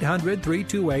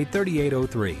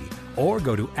 1-800-328-3803 or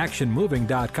go to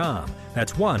actionmoving.com.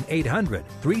 That's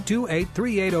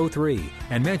 1-800-328-3803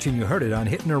 and mention you heard it on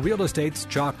Hittner Real Estate's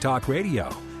Chalk Talk Radio.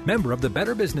 Member of the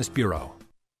Better Business Bureau.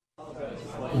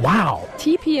 Wow.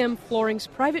 TPM Flooring's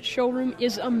private showroom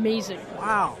is amazing.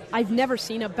 Wow. I've never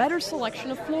seen a better selection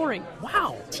of flooring.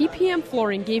 Wow. TPM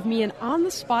Flooring gave me an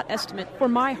on-the-spot estimate for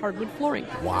my hardwood flooring.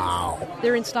 Wow.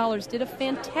 Their installers did a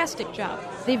fantastic job.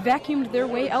 They vacuumed their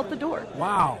way out the door.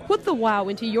 Wow. Put the wow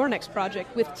into your next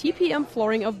project with TPM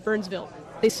Flooring of Burnsville.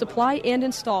 They supply and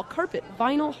install carpet,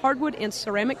 vinyl, hardwood, and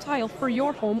ceramic tile for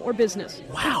your home or business.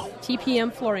 Wow.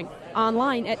 TPM Flooring.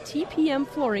 Online at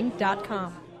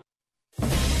tpmflooring.com.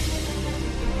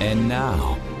 And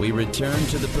now, we return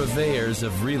to the purveyors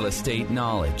of real estate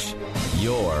knowledge,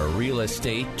 your Real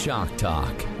Estate Chalk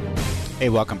Talk. Hey,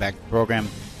 welcome back to the program.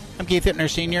 I'm Keith Hittner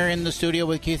Sr. in the studio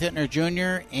with Keith Hittner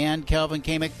Jr. and Calvin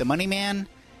Kamick, the Money Man.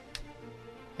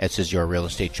 This is your Real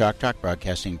Estate Chalk Talk,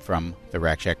 broadcasting from the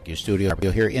Rack Shack studio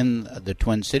here in the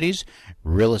Twin Cities.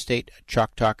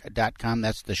 RealEstateChalkTalk.com,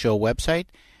 that's the show website.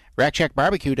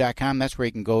 RackShackBarbecue.com, that's where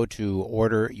you can go to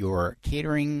order your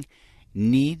catering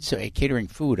needs, catering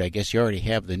food. I guess you already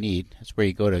have the need. That's where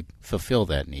you go to fulfill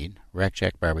that need.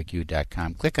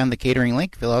 RackShackBarbecue.com. Click on the catering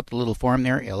link, fill out the little form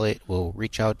there. Elliot will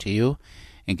reach out to you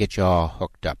and get you all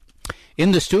hooked up.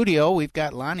 In the studio, we've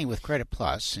got Lonnie with Credit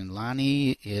Plus, and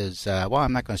Lonnie is,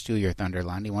 I'm not going to steal your thunder,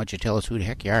 Lonnie. Why don't you tell us who the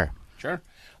heck you are? Sure.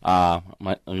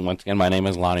 Once again, my name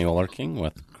is Lonnie Olerking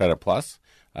with Credit Plus.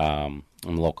 I'm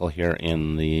local here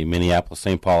in the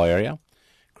Minneapolis-St. Paul area.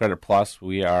 Credit Plus,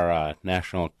 we are a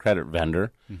national credit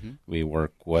vendor. Mm-hmm. We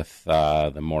work with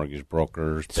the mortgage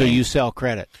brokers. So you sell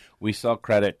credit? We sell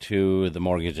credit to the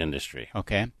mortgage industry.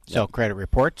 Okay. Sell credit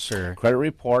reports? Or credit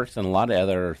reports and a lot of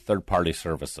other third-party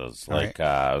services, like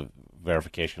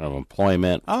verification of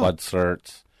employment, flood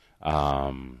certs,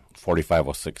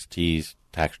 4506Ts,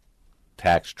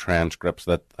 tax transcripts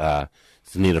that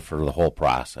is needed for the whole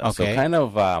process. Okay. So kind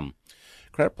of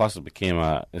Credit Plus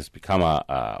has become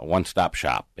a one-stop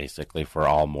shop, basically, for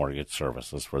all mortgage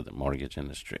services for the mortgage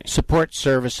industry. Support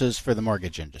services for the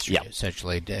mortgage industry,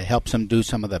 essentially, to help them do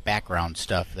some of the background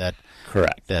stuff that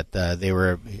they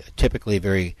were typically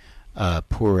very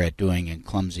poor at doing and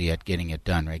clumsy at getting it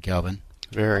done, right, Calvin?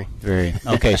 Very.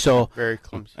 Okay, so very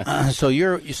clumsy. So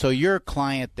your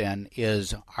client then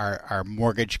is our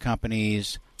mortgage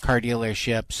companies, car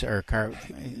dealerships, or car.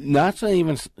 Not so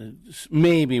even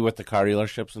maybe with the car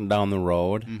dealerships and down the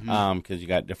road, because you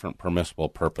got different permissible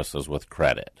purposes with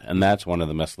credit, and that's one of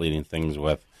the misleading things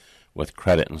with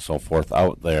credit and so forth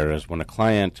out there is when a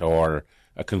client or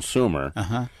a consumer,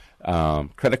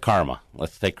 Credit Karma.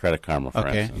 Let's take Credit Karma for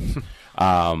instance.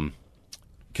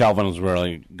 Calvin is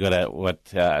really good at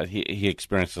what he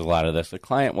experiences a lot of this. The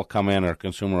client will come in or a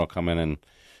consumer will come in and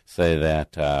say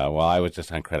that, I was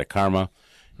just on Credit Karma.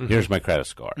 Here's my credit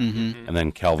score. Mm-hmm. And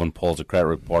then Calvin pulls a credit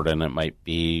report and it might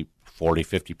be 40,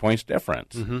 50 points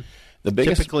difference. Mm-hmm. The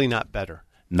biggest, typically not better.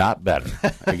 Not better.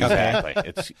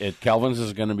 Exactly. Calvin's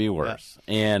is going to be worse.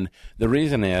 Yeah. And the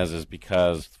reason is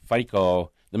because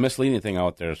FICO, the misleading thing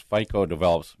out there is FICO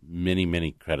develops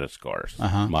many credit scores,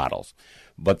 models.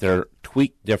 But they're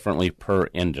tweaked differently per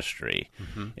industry.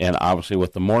 Mm-hmm. And obviously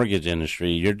with the mortgage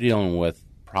industry, you're dealing with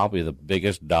probably the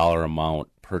biggest dollar amount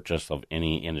purchase of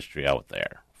any industry out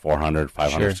there, $400,000,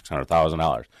 $500,000,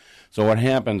 $600,000. So what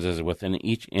happens is within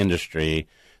each industry,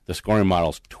 the scoring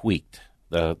model's tweaked.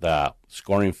 The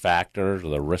scoring factors or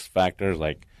the risk factors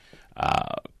like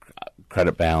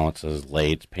credit balances,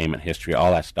 late payment history,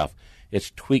 all that stuff,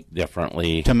 it's tweaked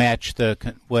differently to match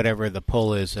whatever the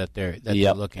pull is that they're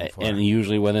looking for. And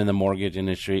usually within the mortgage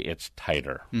industry, it's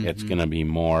tighter. Mm-hmm. It's going to be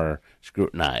more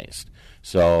scrutinized.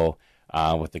 So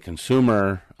with the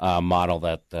consumer model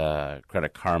that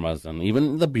Credit Karma's and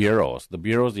even the bureaus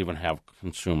even have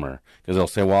consumer because they'll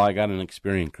say, well, I got an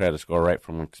Experian credit score right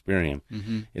from Experian.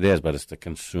 Mm-hmm. It is, but it's the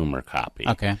consumer copy.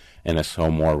 Okay. And it's so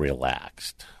more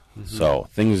relaxed. Mm-hmm. So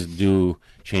things do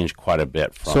change quite a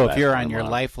bit from So if you're on your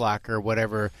LifeLock or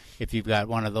whatever, if you've got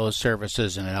one of those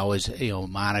services and it always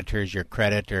monitors your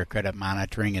credit or credit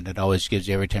monitoring and it always gives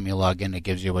you every time you log in, it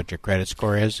gives you what your credit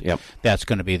score is, that's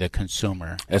going to be the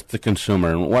consumer. It's the consumer.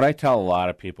 And what I tell a lot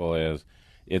of people is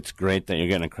it's great that you're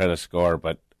getting a credit score,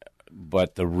 but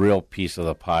the real piece of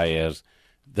the pie is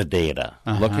the data.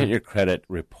 Look at your credit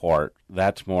report.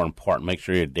 That's more important. Make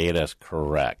sure your data is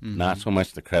correct, not so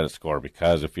much the credit score,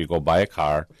 because if you go buy a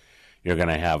car, you're going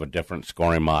to have a different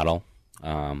scoring model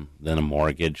than a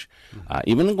mortgage.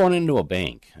 Even going into a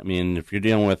bank. I mean, if you're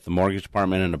dealing with the mortgage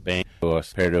department in a bank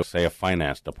compared to, say, a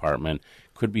finance department,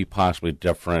 could be possibly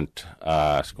different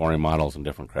scoring models and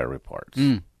different credit reports.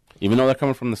 Even though they're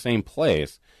coming from the same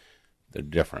place, they're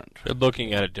different. They're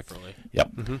looking at it differently.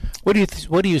 Yep. Mm-hmm.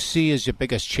 What do you see as your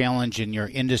biggest challenge in your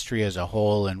industry as a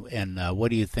whole, and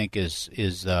what do you think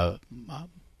is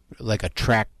like a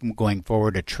track going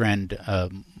forward, a trend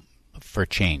for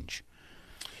change?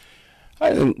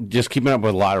 I think just keeping up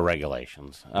with a lot of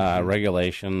regulations.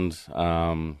 Regulations.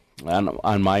 On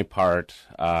my part,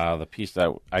 the piece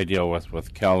that I deal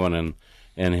with Kelvin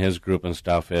and his group and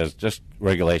stuff is just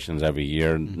regulations every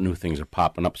year. New things are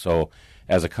popping up. So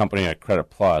as a company at Credit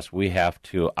Plus, we have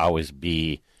to always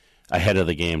be ahead of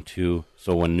the game, too.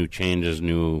 So when new changes,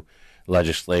 new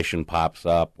legislation pops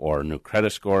up, or new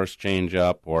credit scores change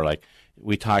up, or like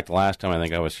we talked last time, I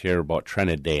think I was here, about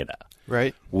trended data.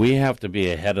 Right. We have to be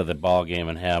ahead of the ball game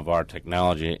and have our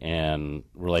technology and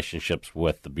relationships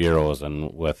with the bureaus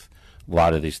and with a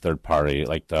lot of these third party,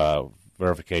 like the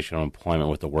verification of employment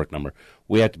with the work number.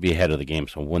 We have to be ahead of the game.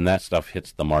 So when that stuff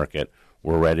hits the market,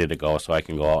 we're ready to go, so I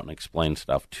can go out and explain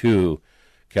stuff to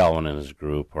Calvin and his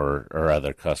group or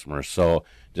other customers. So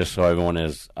just so everyone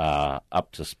is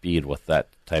up to speed with that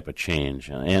type of change.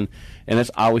 And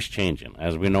it's always changing.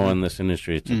 As we know in this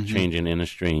industry, it's a changing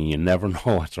industry, and you never know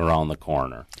what's around the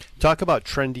corner. Talk about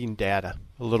trending data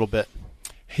a little bit.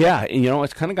 Yeah,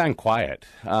 it's kind of gone quiet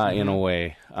in a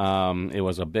way. It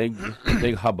was a big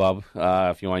hubbub,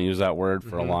 if you want to use that word,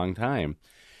 for a long time.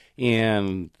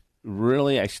 And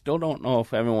really, I still don't know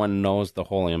if everyone knows the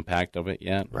whole impact of it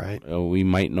yet. Right. We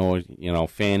might know,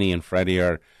 Fannie and Freddie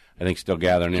are, I think, still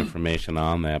gathering information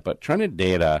on that. But trended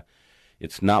data,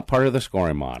 it's not part of the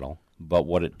scoring model, but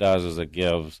what it does is it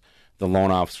gives the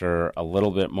loan officer a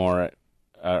little bit more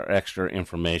extra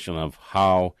information of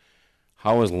how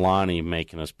is Lonnie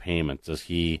making his payments? Does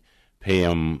he pay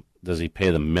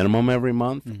the minimum every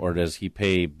month, or does he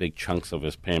pay big chunks of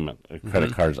his payment,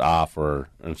 credit cards off or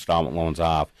installment loans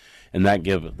off? And that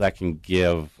can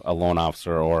give a loan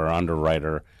officer or an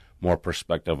underwriter more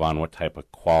perspective on what type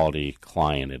of quality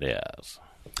client it is.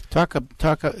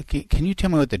 Can you tell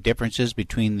me what the difference is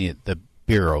between the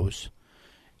bureaus?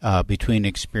 Between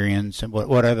Experian and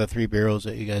what are the three bureaus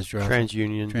that you guys draw?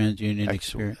 TransUnion,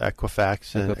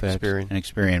 Equifax, and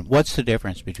Experian. What's the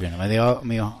difference between them? Are they all?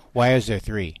 Why is there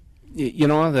three?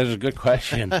 There's a good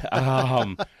question.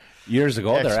 Years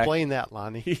ago, explain that,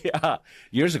 Lonnie. Yeah,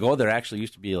 years ago there actually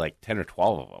used to be like 10 or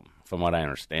 12 of them, from what I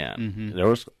understand. Mm-hmm. There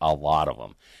was a lot of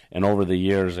them, and over the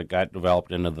years it got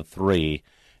developed into the three.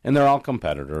 And they're all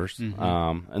competitors,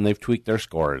 and they've tweaked their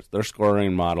scores. Their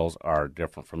scoring models are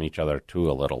different from each other, too,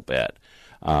 a little bit.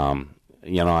 I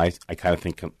kind of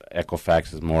think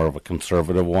Equifax is more of a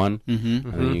conservative one. And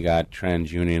then you got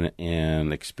TransUnion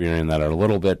and Experian that are a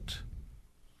little bit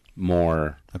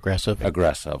more aggressive, a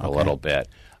little bit.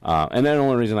 And the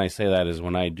only reason I say that is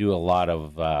when I do a lot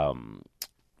of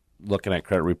looking at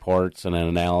credit reports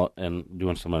and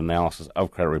doing some analysis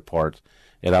of credit reports,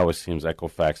 it always seems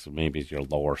Equifax maybe is your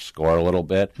lower score a little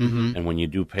bit. And when you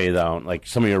do pay down, like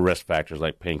some of your risk factors,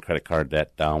 like paying credit card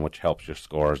debt down, which helps your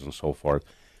scores and so forth,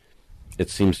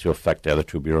 it seems to affect the other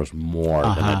two bureaus more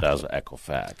than it does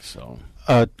Equifax. So,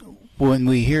 when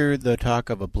we hear the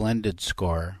talk of a blended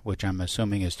score, which I'm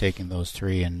assuming is taking those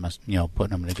three and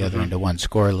putting them together into one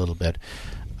score a little bit,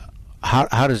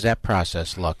 how does that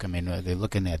process look? I mean, are they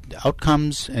looking at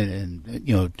outcomes and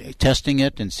testing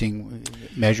it and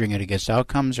measuring it against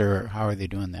outcomes, or how are they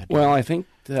doing that? Well, I think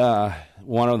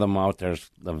one of them out there is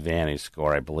the Vantage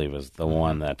score, I believe, is the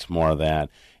one that's more of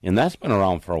that. And that's been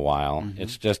around for a while.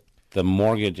 It's just the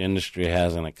mortgage industry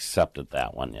hasn't accepted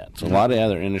that one yet. So a lot of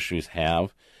other industries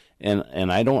have.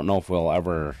 And I don't know if we'll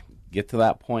ever get to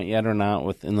that point yet or not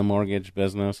within the mortgage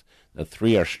business. The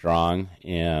three are strong,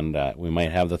 and we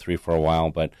might have the three for a while,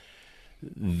 but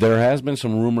there has been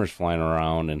some rumors flying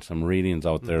around and some readings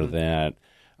out there that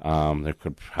there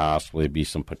could possibly be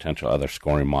some potential other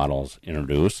scoring models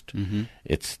introduced.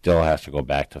 It still has to go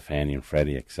back to Fannie and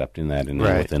Freddie accepting that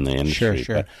within the industry.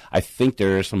 Sure. But I think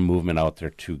there is some movement out there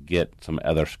to get some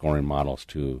other scoring models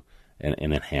to and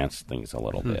enhance things a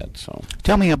little bit. So,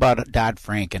 tell me about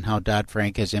Dodd-Frank and how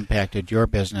Dodd-Frank has impacted your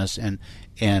business, and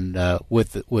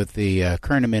with the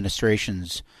current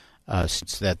administration's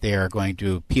sense that they are going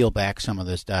to peel back some of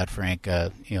this Dodd-Frank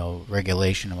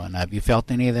regulation and whatnot. Have you felt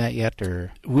any of that yet,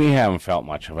 or? We haven't felt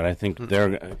much of it. I think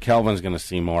Kelvin's going to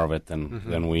see more of it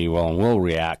than we will, and we'll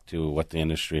react to what the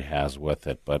industry has with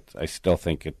it. But I still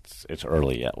think it's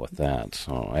early yet with that,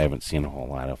 so I haven't seen a whole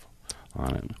lot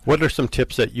on it. What are some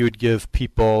tips that you would give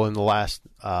people in the last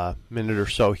minute or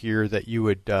so here that you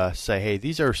would say, hey,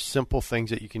 these are simple things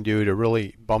that you can do to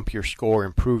really bump your score,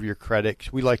 improve your credit?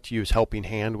 We like to use Helping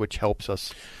Hand, which helps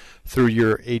us through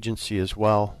your agency as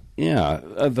well. Yeah,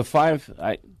 some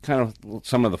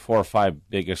of the 4 or 5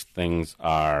 biggest things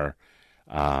are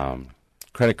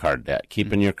credit card debt,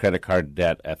 keeping your credit card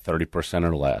debt at 30%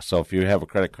 or less. So if you have a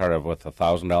credit card with a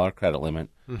 $1,000 credit limit,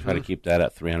 try to keep that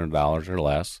at $300 or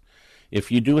less. If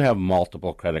you do have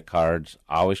multiple credit cards,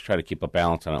 always try to keep a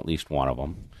balance on at least one of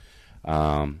them.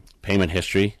 Payment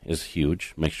history is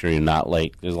huge. Make sure you're not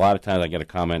late. There's a lot of times I get a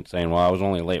comment saying, well, I was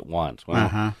only late once.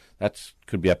 Well, that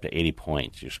could be up to 80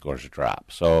 points. Your scores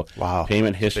drop. So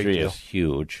payment history is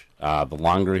huge. The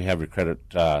longer you have your credit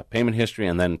payment history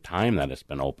and then time that it's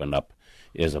been opened up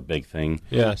is a big thing.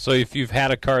 Yeah, so if you've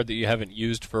had a card that you haven't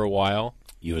used for a while,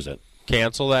 use it.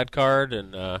 Cancel that card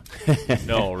and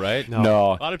no, right?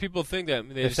 No. A lot of people think that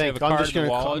they just think, have a card in the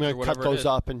wallet I'm or cut those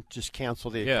up and just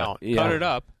cancel the account. Cut it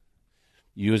up.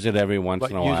 Use it every once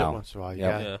in a while. Use it once in a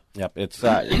while. Yep. It's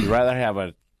you'd rather have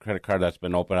a credit card that's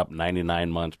been opened up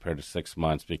 99 months compared to 6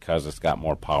 months because it's got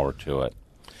more power to it.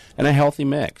 And a healthy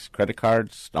mix: credit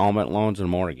cards, installment loans, and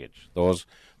mortgage. Those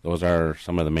are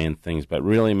some of the main things. But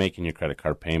really making your credit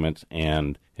card payments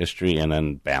and history, and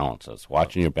then balances.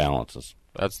 Watching your balances.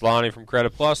 That's Lonnie from Credit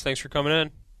Plus. Thanks for coming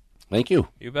in. Thank you.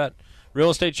 You bet. Real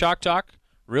Estate Chalk Talk,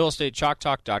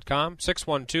 realestatechalktalk.com,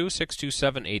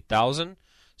 612-627-8000,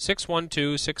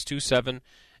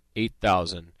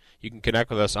 612-627-8000. You can connect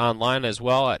with us online as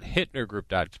well at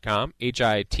hittnergroup.com,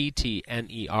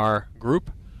 HITTNER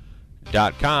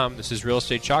group.com. This is Real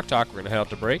Estate Chalk Talk. We're going to head out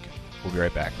to break. We'll be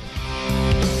right back.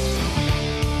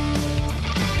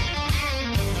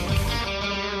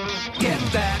 Get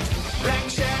that Rack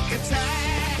Shack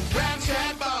attack, Rack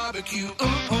Shack barbecue,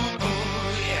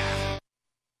 yeah.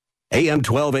 AM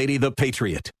 1280, The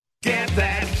Patriot. Get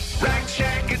that Rack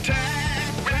Shack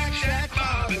attack, Rack Shack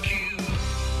barbecue.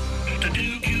 To do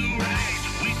you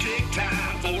right, we take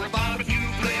time for a barbecue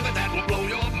flavor that will blow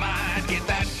your mind. Get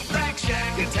that Rack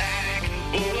Shack attack,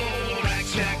 oh, Rack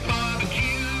Shack barbecue.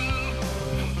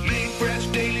 Made fresh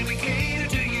daily, we cater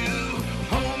to you.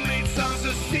 Homemade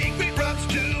sauces, secret rubs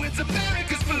too. It's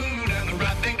America's food and the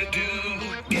right thing to do.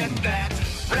 Get that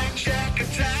Rack Shack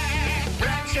attack,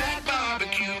 Rack Shack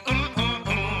barbecue,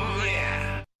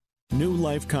 yeah. New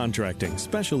Life Contracting,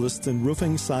 specialists in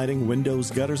roofing, siding, windows,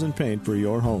 gutters, and paint for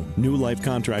your home. New Life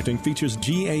Contracting features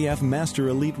GAF Master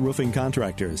Elite Roofing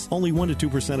Contractors. Only 1% to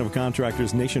 2% of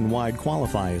contractors nationwide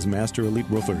qualify as Master Elite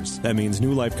Roofers. That means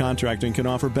New Life Contracting can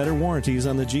offer better warranties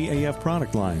on the GAF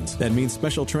product lines. That means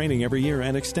special training every year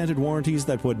and extended warranties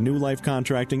that put New Life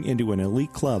Contracting into an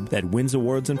elite club that wins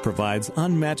awards and provides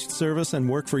unmatched service and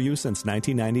work for you since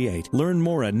 1998. Learn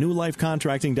more at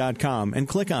newlifecontracting.com and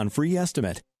click on Free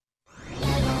Estimate.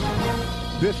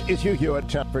 This is Hugh Hewitt,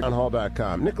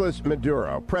 townhall.com. Nicolas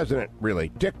Maduro, president, really,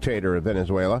 dictator of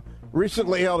Venezuela,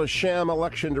 recently held a sham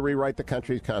election to rewrite the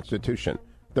country's constitution.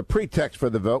 The pretext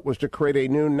for the vote was to create a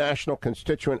new National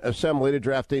Constituent Assembly to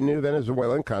draft a new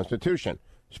Venezuelan constitution.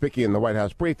 Speaking in the White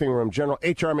House briefing room, General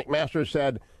H.R. McMaster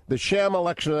said, the sham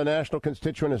election of the National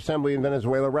Constituent Assembly in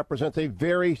Venezuela represents a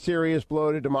very serious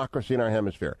blow to democracy in our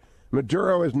hemisphere.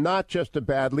 Maduro is not just a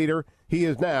bad leader, he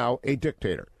is now a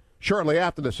dictator. Shortly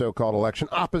after the so-called election,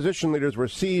 opposition leaders were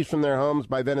seized from their homes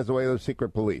by Venezuela's secret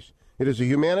police. It is a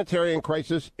humanitarian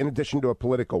crisis in addition to a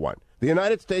political one. The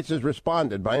United States has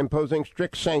responded by imposing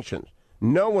strict sanctions.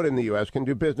 No one in the U.S. can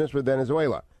do business with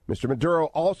Venezuela. Mr. Maduro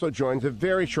also joins a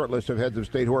very short list of heads of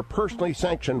state who are personally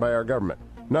sanctioned by our government.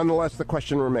 Nonetheless, the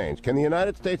question remains, can the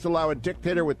United States allow a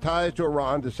dictator with ties to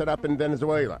Iran to set up in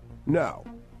Venezuela? No.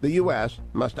 The U.S.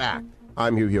 must act.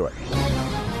 I'm Hugh Hewitt.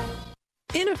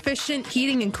 Inefficient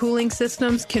heating and cooling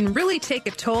systems can really take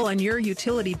a toll on your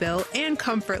utility bill and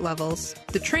comfort levels.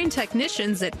 The trained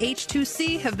technicians at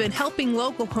H2C have been helping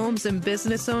local homes and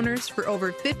business owners for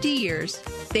over 50 years.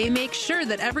 They make sure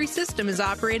that every system is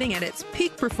operating at its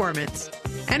peak performance.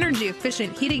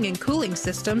 Energy-efficient heating and cooling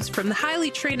systems from the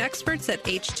highly trained experts at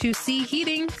H2C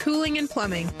Heating, Cooling, and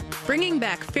Plumbing, bringing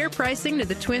back fair pricing to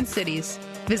the Twin Cities.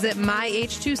 Visit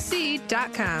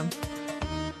myh2c.com.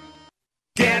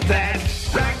 Get that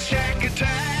Rack Shack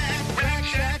attack, Rack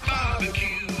Shack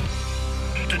barbecue.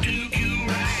 To do you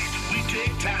right, we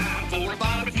take time for a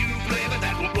barbecue flavor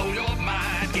that will blow your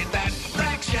mind. Get that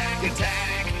Rack Shack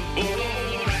attack,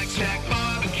 oh, Rack Shack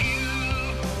barbecue.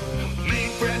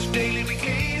 Made fresh daily, we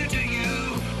cater to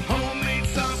you. Homemade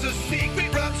sauces,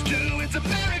 secret rubs too. It's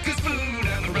America's food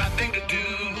and the right thing to do.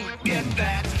 Get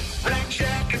that Rack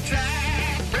Shack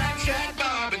attack, Rack Shack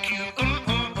barbecue.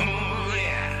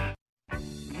 Yeah.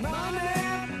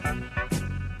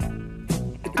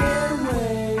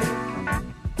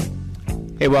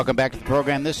 Hey, welcome back to the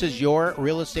program. This is your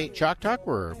Real Estate Chalk Talk.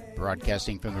 We're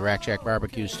broadcasting from the Rack Shack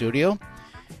Barbecue Studio.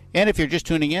 And if you're just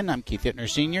tuning in, I'm Keith Hittner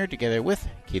Sr., together with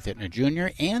Keith Hittner Jr.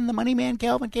 and the money man,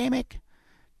 Calvin Kamick.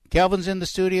 Calvin's in the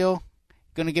studio,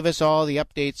 going to give us all the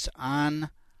updates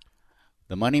on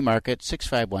the money market.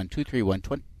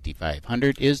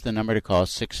 651-231-2500 is the number to call,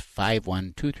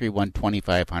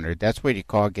 651-231-2500. That's where you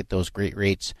call, get those great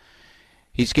rates.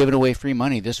 He's giving away free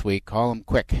money this week. Call him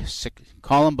quick.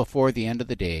 Call him before the end of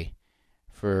the day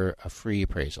for a free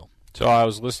appraisal. So I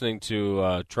was listening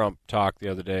to Trump talk the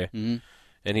other day, and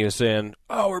he was saying,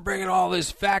 oh, we're bringing all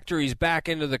these factories back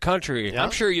into the country. Yeah.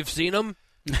 I'm sure you've seen them.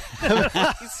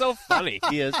 He's so funny.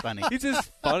 He is funny. He's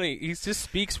just funny. He just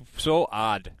speaks so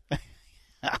odd.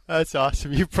 That's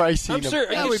awesome. You've probably seen them.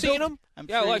 Have you seen them?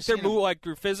 Yeah, like they're like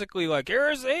they're physically like,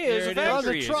 here's a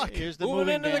factory. The truck. Here's the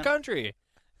moving into the country.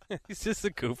 He's just a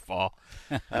goofball.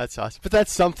 That's awesome. But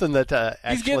that's something that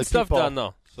actually he's getting stuff done,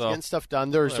 though. So. He's getting stuff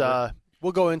done. There's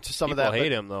we'll go into some people of that.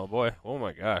 Hate him though, boy. Oh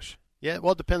my gosh. Yeah,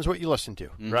 well, it depends what you listen to,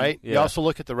 right? Yeah. You also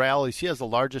look at the rallies. He has the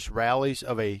largest rallies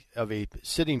of a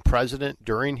sitting president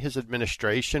during his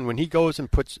administration. When he goes and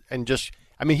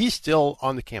he's still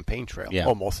on the campaign trail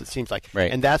almost. It seems like,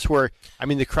 right. And that's where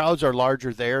the crowds are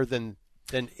larger there than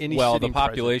than any Well, the sitting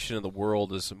population of the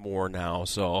world is more now,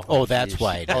 so. Oh, that's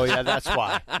why. it is. Oh, yeah, that's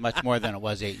why. Much more than it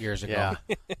was 8 years ago.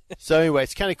 Yeah. So anyway,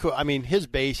 it's kind of cool. I mean, his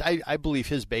base, I believe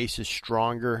his base is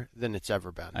stronger than it's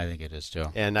ever been. I think it is too.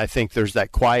 And I think there's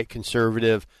that quiet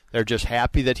conservative. They're just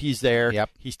happy that he's there. Yep.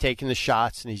 He's taking the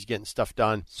shots and he's getting stuff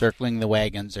done. Circling the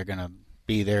wagons are going to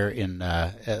be there in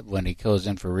when he goes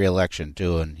in for re-election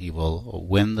too, and he will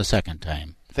win the second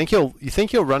time. You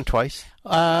think he'll run twice?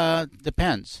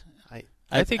 Depends.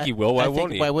 I think he will. Why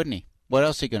won't he? Why wouldn't he? What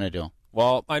else is he going to do?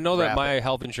 Well, I know that my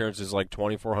health insurance is like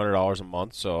 $2,400 a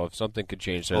month, so if something could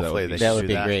change there, Hopefully that would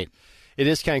be great. It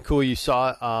is kind of cool. You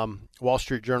saw Wall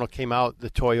Street Journal came out, the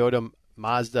Toyota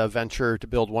Mazda venture to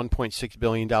build $1.6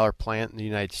 billion plant in the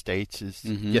United States is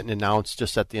getting announced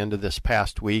just at the end of this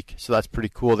past week. So that's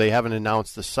pretty cool. They haven't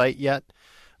announced the site yet,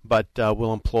 but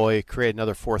will create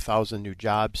another 4,000 new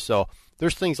jobs. So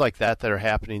there's things like that are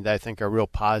happening that I think are real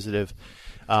positive.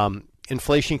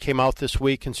 Inflation came out this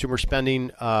week. Consumer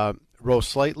spending rose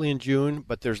slightly in June,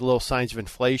 but there's little signs of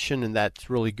inflation, and that's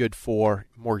really good for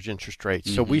mortgage interest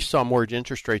rates. So we saw mortgage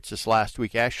interest rates this last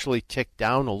week actually tick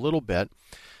down a little bit.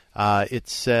 It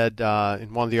said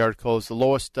in one of the articles the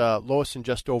lowest in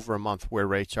just over a month where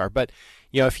rates are. But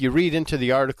if you read into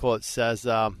the article, it says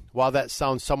while that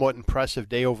sounds somewhat impressive,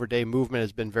 day-over-day movement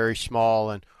has been very small,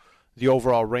 and the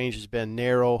overall range has been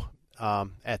narrow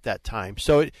at that time.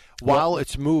 So while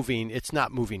it's moving, it's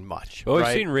not moving much. Well, we've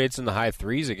seen rates in the high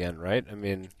threes again, right? I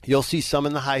mean, you'll see some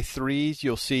in the high threes.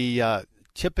 You'll see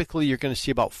typically you're going to see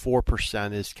about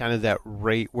 4% is kind of that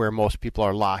rate where most people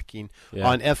are locking. Yeah.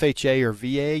 On FHA or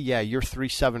VA, you're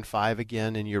 3.75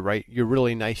 again, and you're right. You're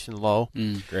really nice and low.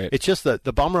 Great. It's just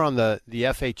the bummer on the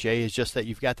FHA is just that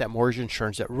you've got that mortgage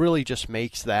insurance that really just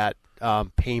makes that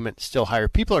payment still higher.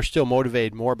 People are still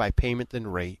motivated more by payment than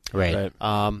rate. Right.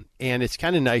 And it's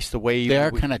kind of nice the way they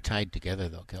are kind of tied together,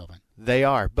 though, Kelvin. They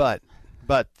are, but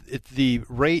the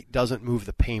rate doesn't move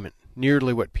the payment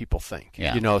nearly what people think.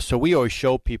 Yeah. So we always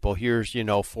show people here's 4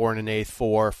 1/8,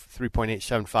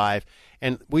 3.875,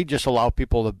 and we just allow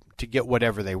people to get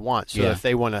whatever they want. So if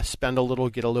they want to spend a little,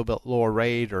 get a little bit lower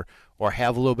rate, or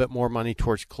have a little bit more money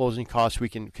towards closing costs, we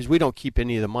can, because we don't keep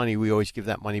any of the money. We always give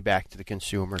that money back to the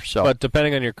consumer. So, but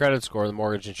depending on your credit score, the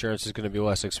mortgage insurance is going to be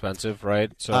less expensive,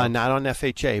 right? So not on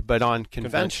FHA, but on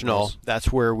conventional,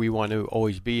 that's where we want to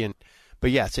always be. But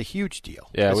yeah, it's a huge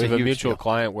deal. Yeah, we have a mutual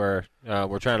client where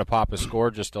we're trying to pop his score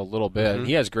just a little bit.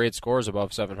 He has great scores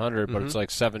above 700, but it's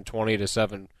like 720 to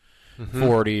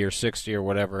 740 or 60 or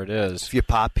whatever it is. If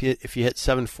you hit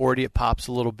 740, it pops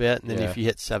a little bit, and then if you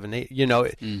hit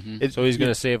 780, so he's going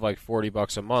to save like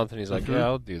 $40 a month, and he's like, yeah,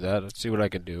 I'll do that. Let's see what I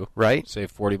can do. Right,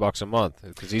 save $40 a month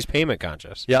because he's payment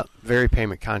conscious. Yep, very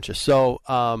payment conscious. So.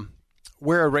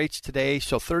 Where are rates today?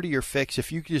 So 30-year fixed,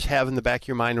 if you just have in the back of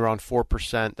your mind around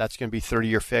 4%, that's going to be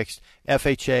 30-year fixed.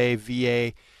 FHA,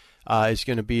 VA is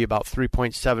going to be about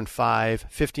 3.75.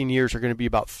 15 years are going to be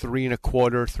about 3.25,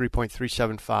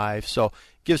 3.375. So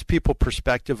gives people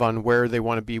perspective on where they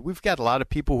want to be. We've got a lot of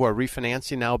people who are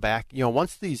refinancing now back.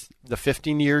 Once the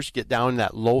 15 years get down in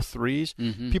that low threes,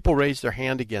 people raise their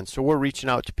hand again. So we're reaching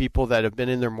out to people that have been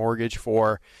in their mortgage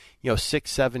for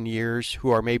 6-7 years,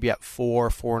 who are maybe at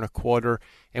 4.25,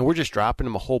 and we're just dropping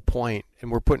them a whole point,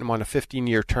 and we're putting them on a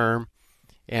 15-year term,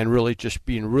 and really just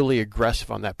being really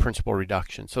aggressive on that principal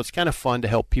reduction. So it's kind of fun to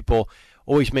help people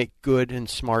always make good and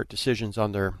smart decisions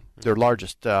on their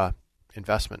largest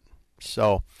investment.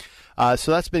 So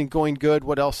that's been going good.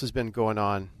 What else has been going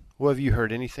on? What have you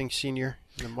heard? Anything, Senior,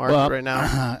 in the market right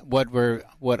now? What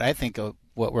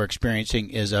we're experiencing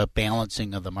is a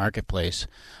balancing of the marketplace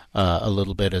a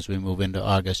little bit as we move into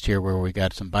August here, where we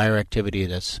got some buyer activity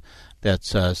that's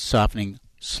softening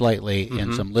slightly,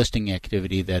 and some listing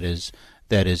activity that is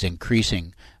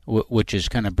increasing, which is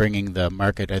kind of bringing the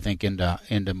market, I think,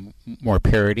 into more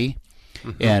parity.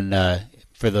 And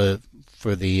for the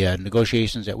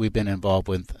negotiations that we've been involved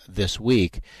with this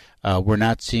week, we're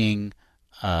not seeing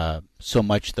so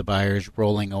much the buyers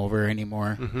rolling over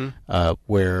anymore,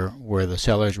 where the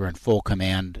sellers were in full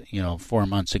command. 4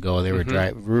 months ago they were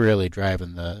really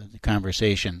driving the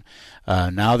conversation.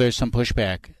 Now there's some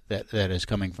pushback that is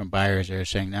coming from buyers. They're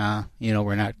saying,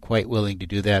 we're not quite willing to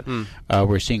do that.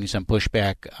 We're seeing some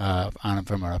pushback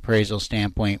from an appraisal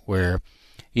standpoint where,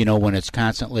 when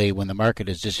the market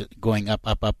is just going up,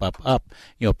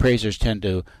 appraisers tend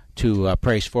to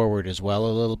price forward as well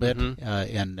a little bit,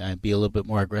 and be a little bit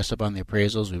more aggressive on the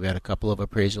appraisals. We've had a couple of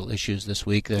appraisal issues this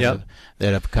week that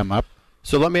have come up.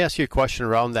 So let me ask you a question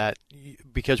around that,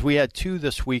 because we had two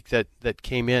this week that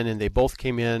came in, and they both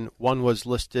came in. One was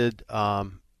listed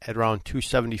at around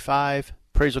 275.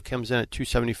 Appraisal comes in at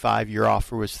 275. Your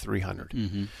offer was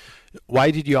 300.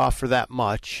 Why did you offer that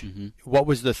much? What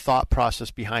was the thought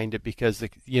process behind it? Because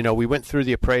we went through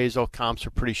the appraisal. Comps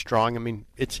are pretty strong. I mean,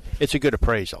 it's a good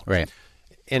appraisal, right?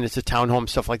 And it's a townhome,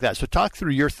 stuff like that. So talk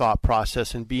through your thought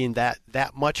process and being that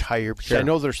much higher. Because I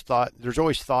know there's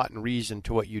always thought and reason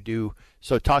to what you do.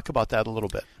 So talk about that a little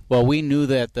bit. Well, we knew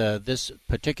that this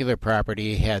particular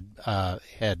property had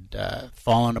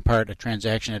fallen apart. A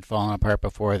transaction had fallen apart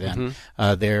before then.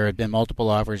 There had been multiple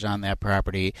offers on that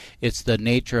property. It's the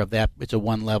nature of that. It's a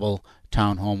one-level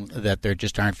townhome that there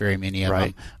just aren't very many of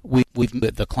them.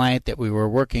 The client that we were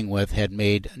working with had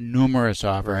made numerous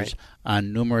offers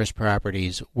on numerous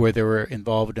properties where they were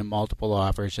involved in multiple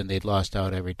offers, and they'd lost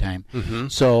out every time.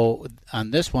 So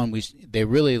on this one, they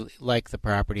really liked the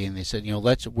property, and they said,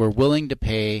 we're willing to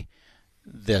pay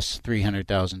this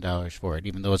 $300,000 for it,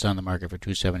 even though it's on the market for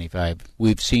 $275,000.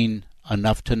 We've seen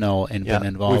enough to know and been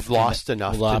involved. We've lost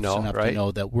enough to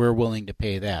know that we're willing to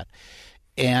pay that,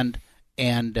 and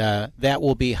that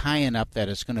will be high enough that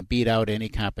it's going to beat out any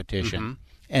competition.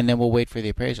 And then we'll wait for the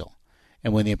appraisal,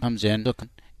 and when it comes in,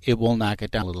 it will knock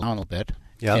it down a little bit.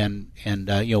 And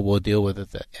we'll deal with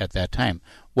it at that time.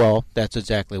 Well, that's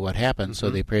exactly what happened. So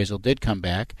the appraisal did come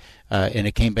back, and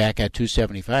it came back at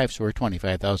 $275,000. So we're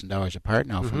 $25,000 apart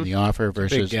now from the offer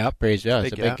versus appraised value.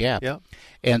 It's a big gap.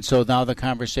 And so now the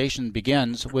conversation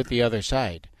begins with the other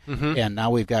side, and now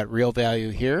we've got real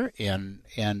value here, and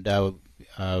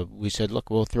we said, look,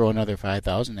 we'll throw another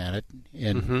 $5,000 at it,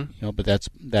 and but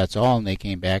that's all. And they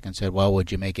came back and said, well,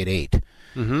 would you make it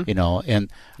 $8,000?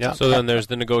 So then there's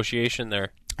the negotiation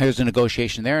there. There's a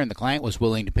negotiation there, and the client was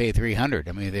willing to pay $300,000.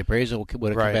 I mean, the appraisal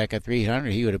would have come back at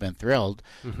 $300,000. He would have been thrilled.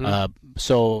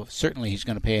 So certainly he's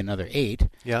going to pay another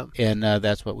 $8,000. And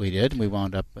that's what we did. And we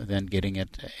wound up then getting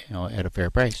it, at a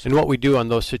fair price. And what we do on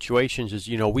those situations is,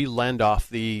 we lend off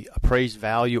the appraised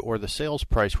value or the sales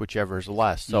price, whichever is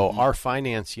less. So our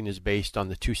financing is based on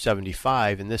the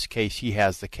 $275,000. In this case, he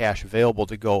has the cash available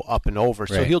to go up and over.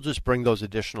 So he'll just bring those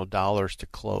additional dollars to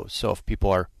close. So if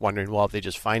people are wondering, well, if they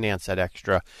just finance that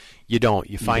extra, you don't.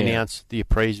 You finance the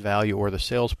appraised value or the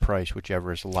sales price,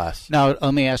 whichever is less. Now,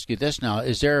 let me ask you this now.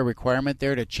 Is there a requirement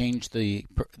there to change the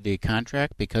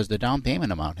contract? Because the down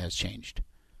payment amount has changed.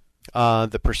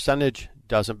 The percentage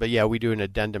doesn't, but we do an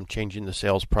addendum changing the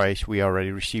sales price. We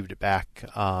already received it back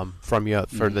from you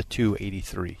for the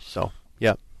 $283,000. So,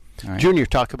 Right. Junior,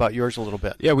 talk about yours a little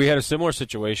bit. Yeah, we had a similar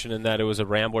situation in that it was a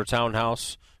Rambler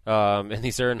townhouse, and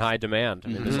these are in high demand. I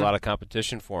mean, there's a lot of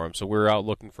competition for them. So we were out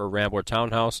looking for a Rambler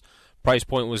townhouse. Price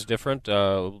point was different,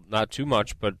 not too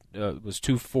much, but it was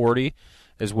 $240,000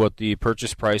 is what the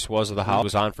purchase price was of the house. It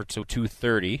was on for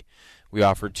 $230,000. We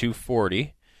offered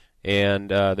 $240,000, and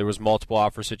there was multiple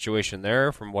offer situation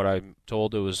there. From what I'm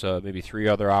told, it was maybe 3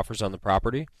 other offers on the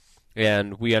property,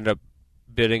 and we ended up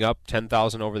bidding up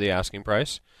 $10,000 over the asking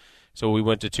price. So we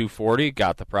went to $240,000,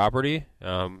 got the property,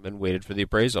 and waited for the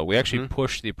appraisal. We actually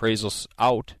pushed the appraisals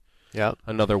out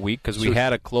another week because we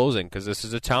had a closing, because this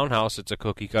is a townhouse. It's a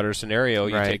cookie-cutter scenario.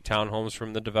 You take townhomes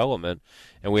from the development.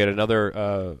 And we had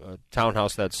another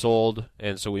townhouse that sold,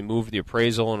 and so we moved the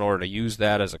appraisal in order to use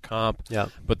that as a comp.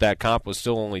 But that comp was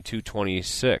still only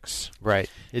 $226,000. Right.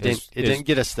 It didn't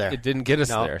get us there. It didn't get us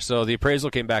there. So the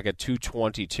appraisal came back at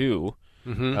 $222,000.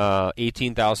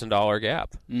 $18,000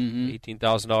 gap.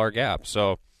 $18,000 gap.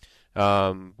 So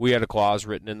we had a clause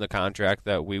written in the contract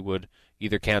that we would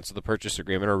either cancel the purchase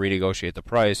agreement or renegotiate the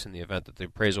price in the event that the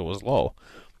appraisal was low.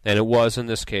 And it was in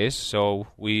this case, so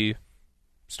we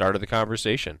started the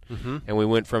conversation. And we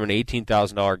went from an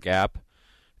 $18,000 gap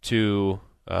to,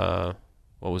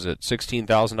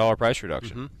 $16,000 price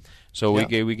reduction. So we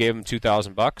gave them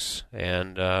 $2,000,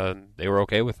 and they were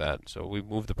okay with that. So we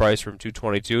moved the price from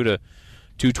 $222,000 to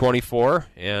 $224,000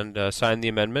 and signed the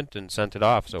amendment and sent it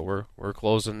off. So we're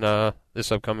closing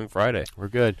this upcoming Friday. We're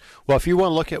good. Well, if you want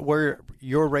to look at where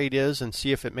your rate is and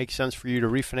see if it makes sense for you to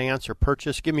refinance or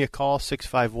purchase, give me a call,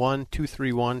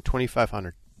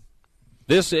 651-231-2500.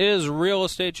 This is Real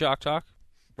Estate Chalk Talk.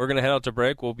 We're going to head out to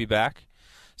break. We'll be back.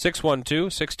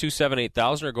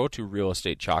 612-627-8000 or go to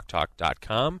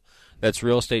realestatechalktalk.com. That's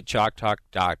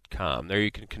realestatechalktalk.com. There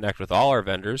you can connect with all our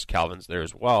vendors. Calvin's there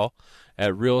as well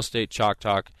at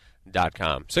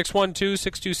realestatechalktalk.com.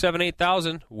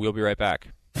 612-627-8000. We'll be right back.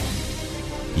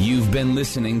 You've been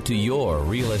listening to your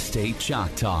Real Estate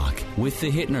Chalk Talk with the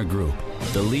Hittner Group,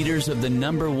 the leaders of the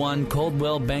 #1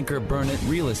 Coldwell Banker Burnett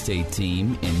real estate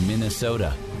team in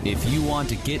Minnesota. If you want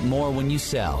to get more when you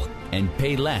sell and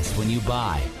pay less when you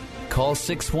buy, call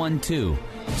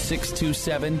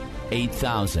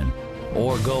 612-627-8000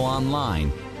 or go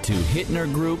online to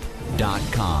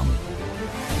hittnergroup.com.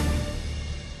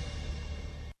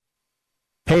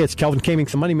 Hey, it's Kelvin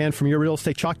Kaming, the Money Man from Your Real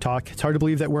Estate Chalk Talk. It's hard to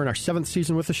believe that we're in our 7th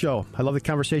season with the show. I love the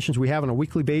conversations we have on a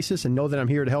weekly basis and know that I'm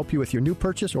here to help you with your new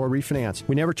purchase or refinance.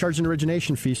 We never charge an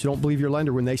origination fee, so don't believe your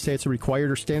lender when they say it's a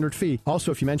required or standard fee.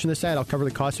 Also, if you mention this ad, I'll cover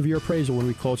the cost of your appraisal when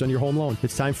we close on your home loan.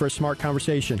 It's time for a smart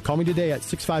conversation. Call me today at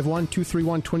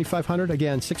 651-231-2500.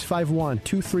 Again,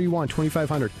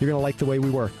 651-231-2500. You're going to like the way we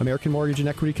work. American Mortgage and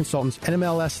Equity Consultants,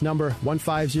 NMLS number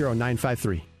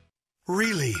 150953.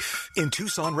 Relief in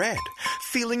Tucson Red.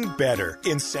 Feeling better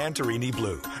in Santorini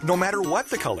Blue. No matter what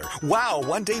the color, Wow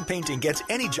One Day Painting gets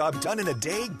any job done in a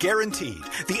day guaranteed.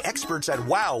 The experts at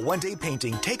Wow One Day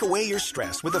Painting take away your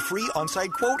stress with a free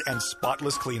on-site quote and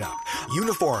spotless cleanup.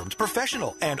 Uniformed,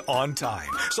 professional, and on time.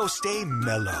 So stay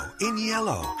mellow in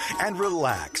yellow and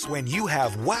relax when you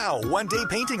have Wow One Day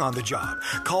Painting on the job.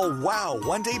 Call Wow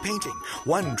One Day Painting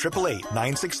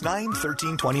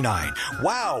 1-888-969-1329.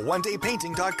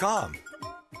 WowOneDayPainting.com.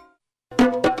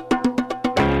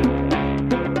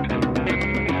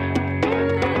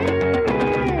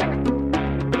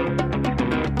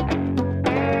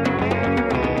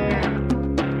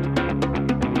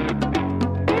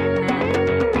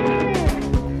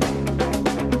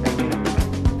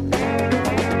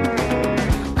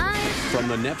 From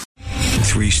the NEPS.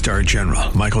 3-star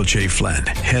General Michael J. Flynn,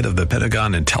 head of the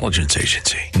Pentagon Intelligence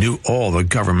Agency, knew all the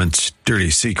government's dirty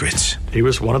secrets. He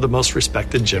was one of the most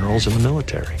respected generals in the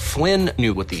military. Flynn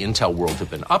knew what the intel world had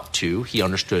been up to. He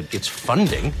understood its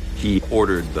funding. He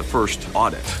ordered the first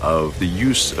audit of the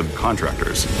use of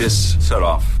contractors. This set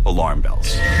off alarm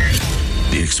bells.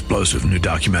 The explosive new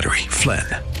documentary, Flynn,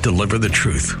 Deliver the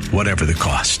Truth, Whatever the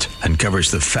Cost, uncovers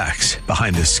the facts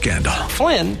behind this scandal.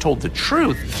 Flynn told the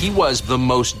truth. He was the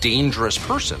most dangerous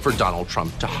person for Donald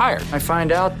Trump to hire. I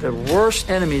find out the worst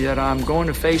enemy that I'm going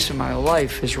to face in my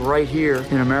life is right here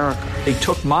in America. They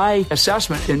took my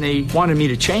assessment and they wanted me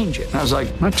to change it. And I was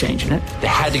like, I'm not changing it. They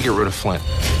had to get rid of Flynn.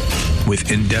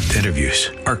 With in-depth interviews,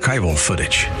 archival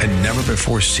footage, and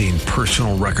never-before-seen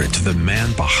personal records of the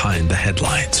man behind the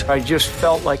headlines. I just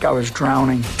felt like I was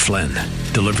drowning. Flynn,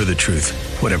 Deliver the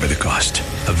Truth, Whatever the Cost.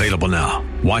 Available now.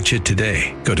 Watch it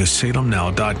today. Go to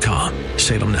salemnow.com.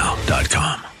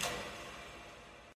 salemnow.com.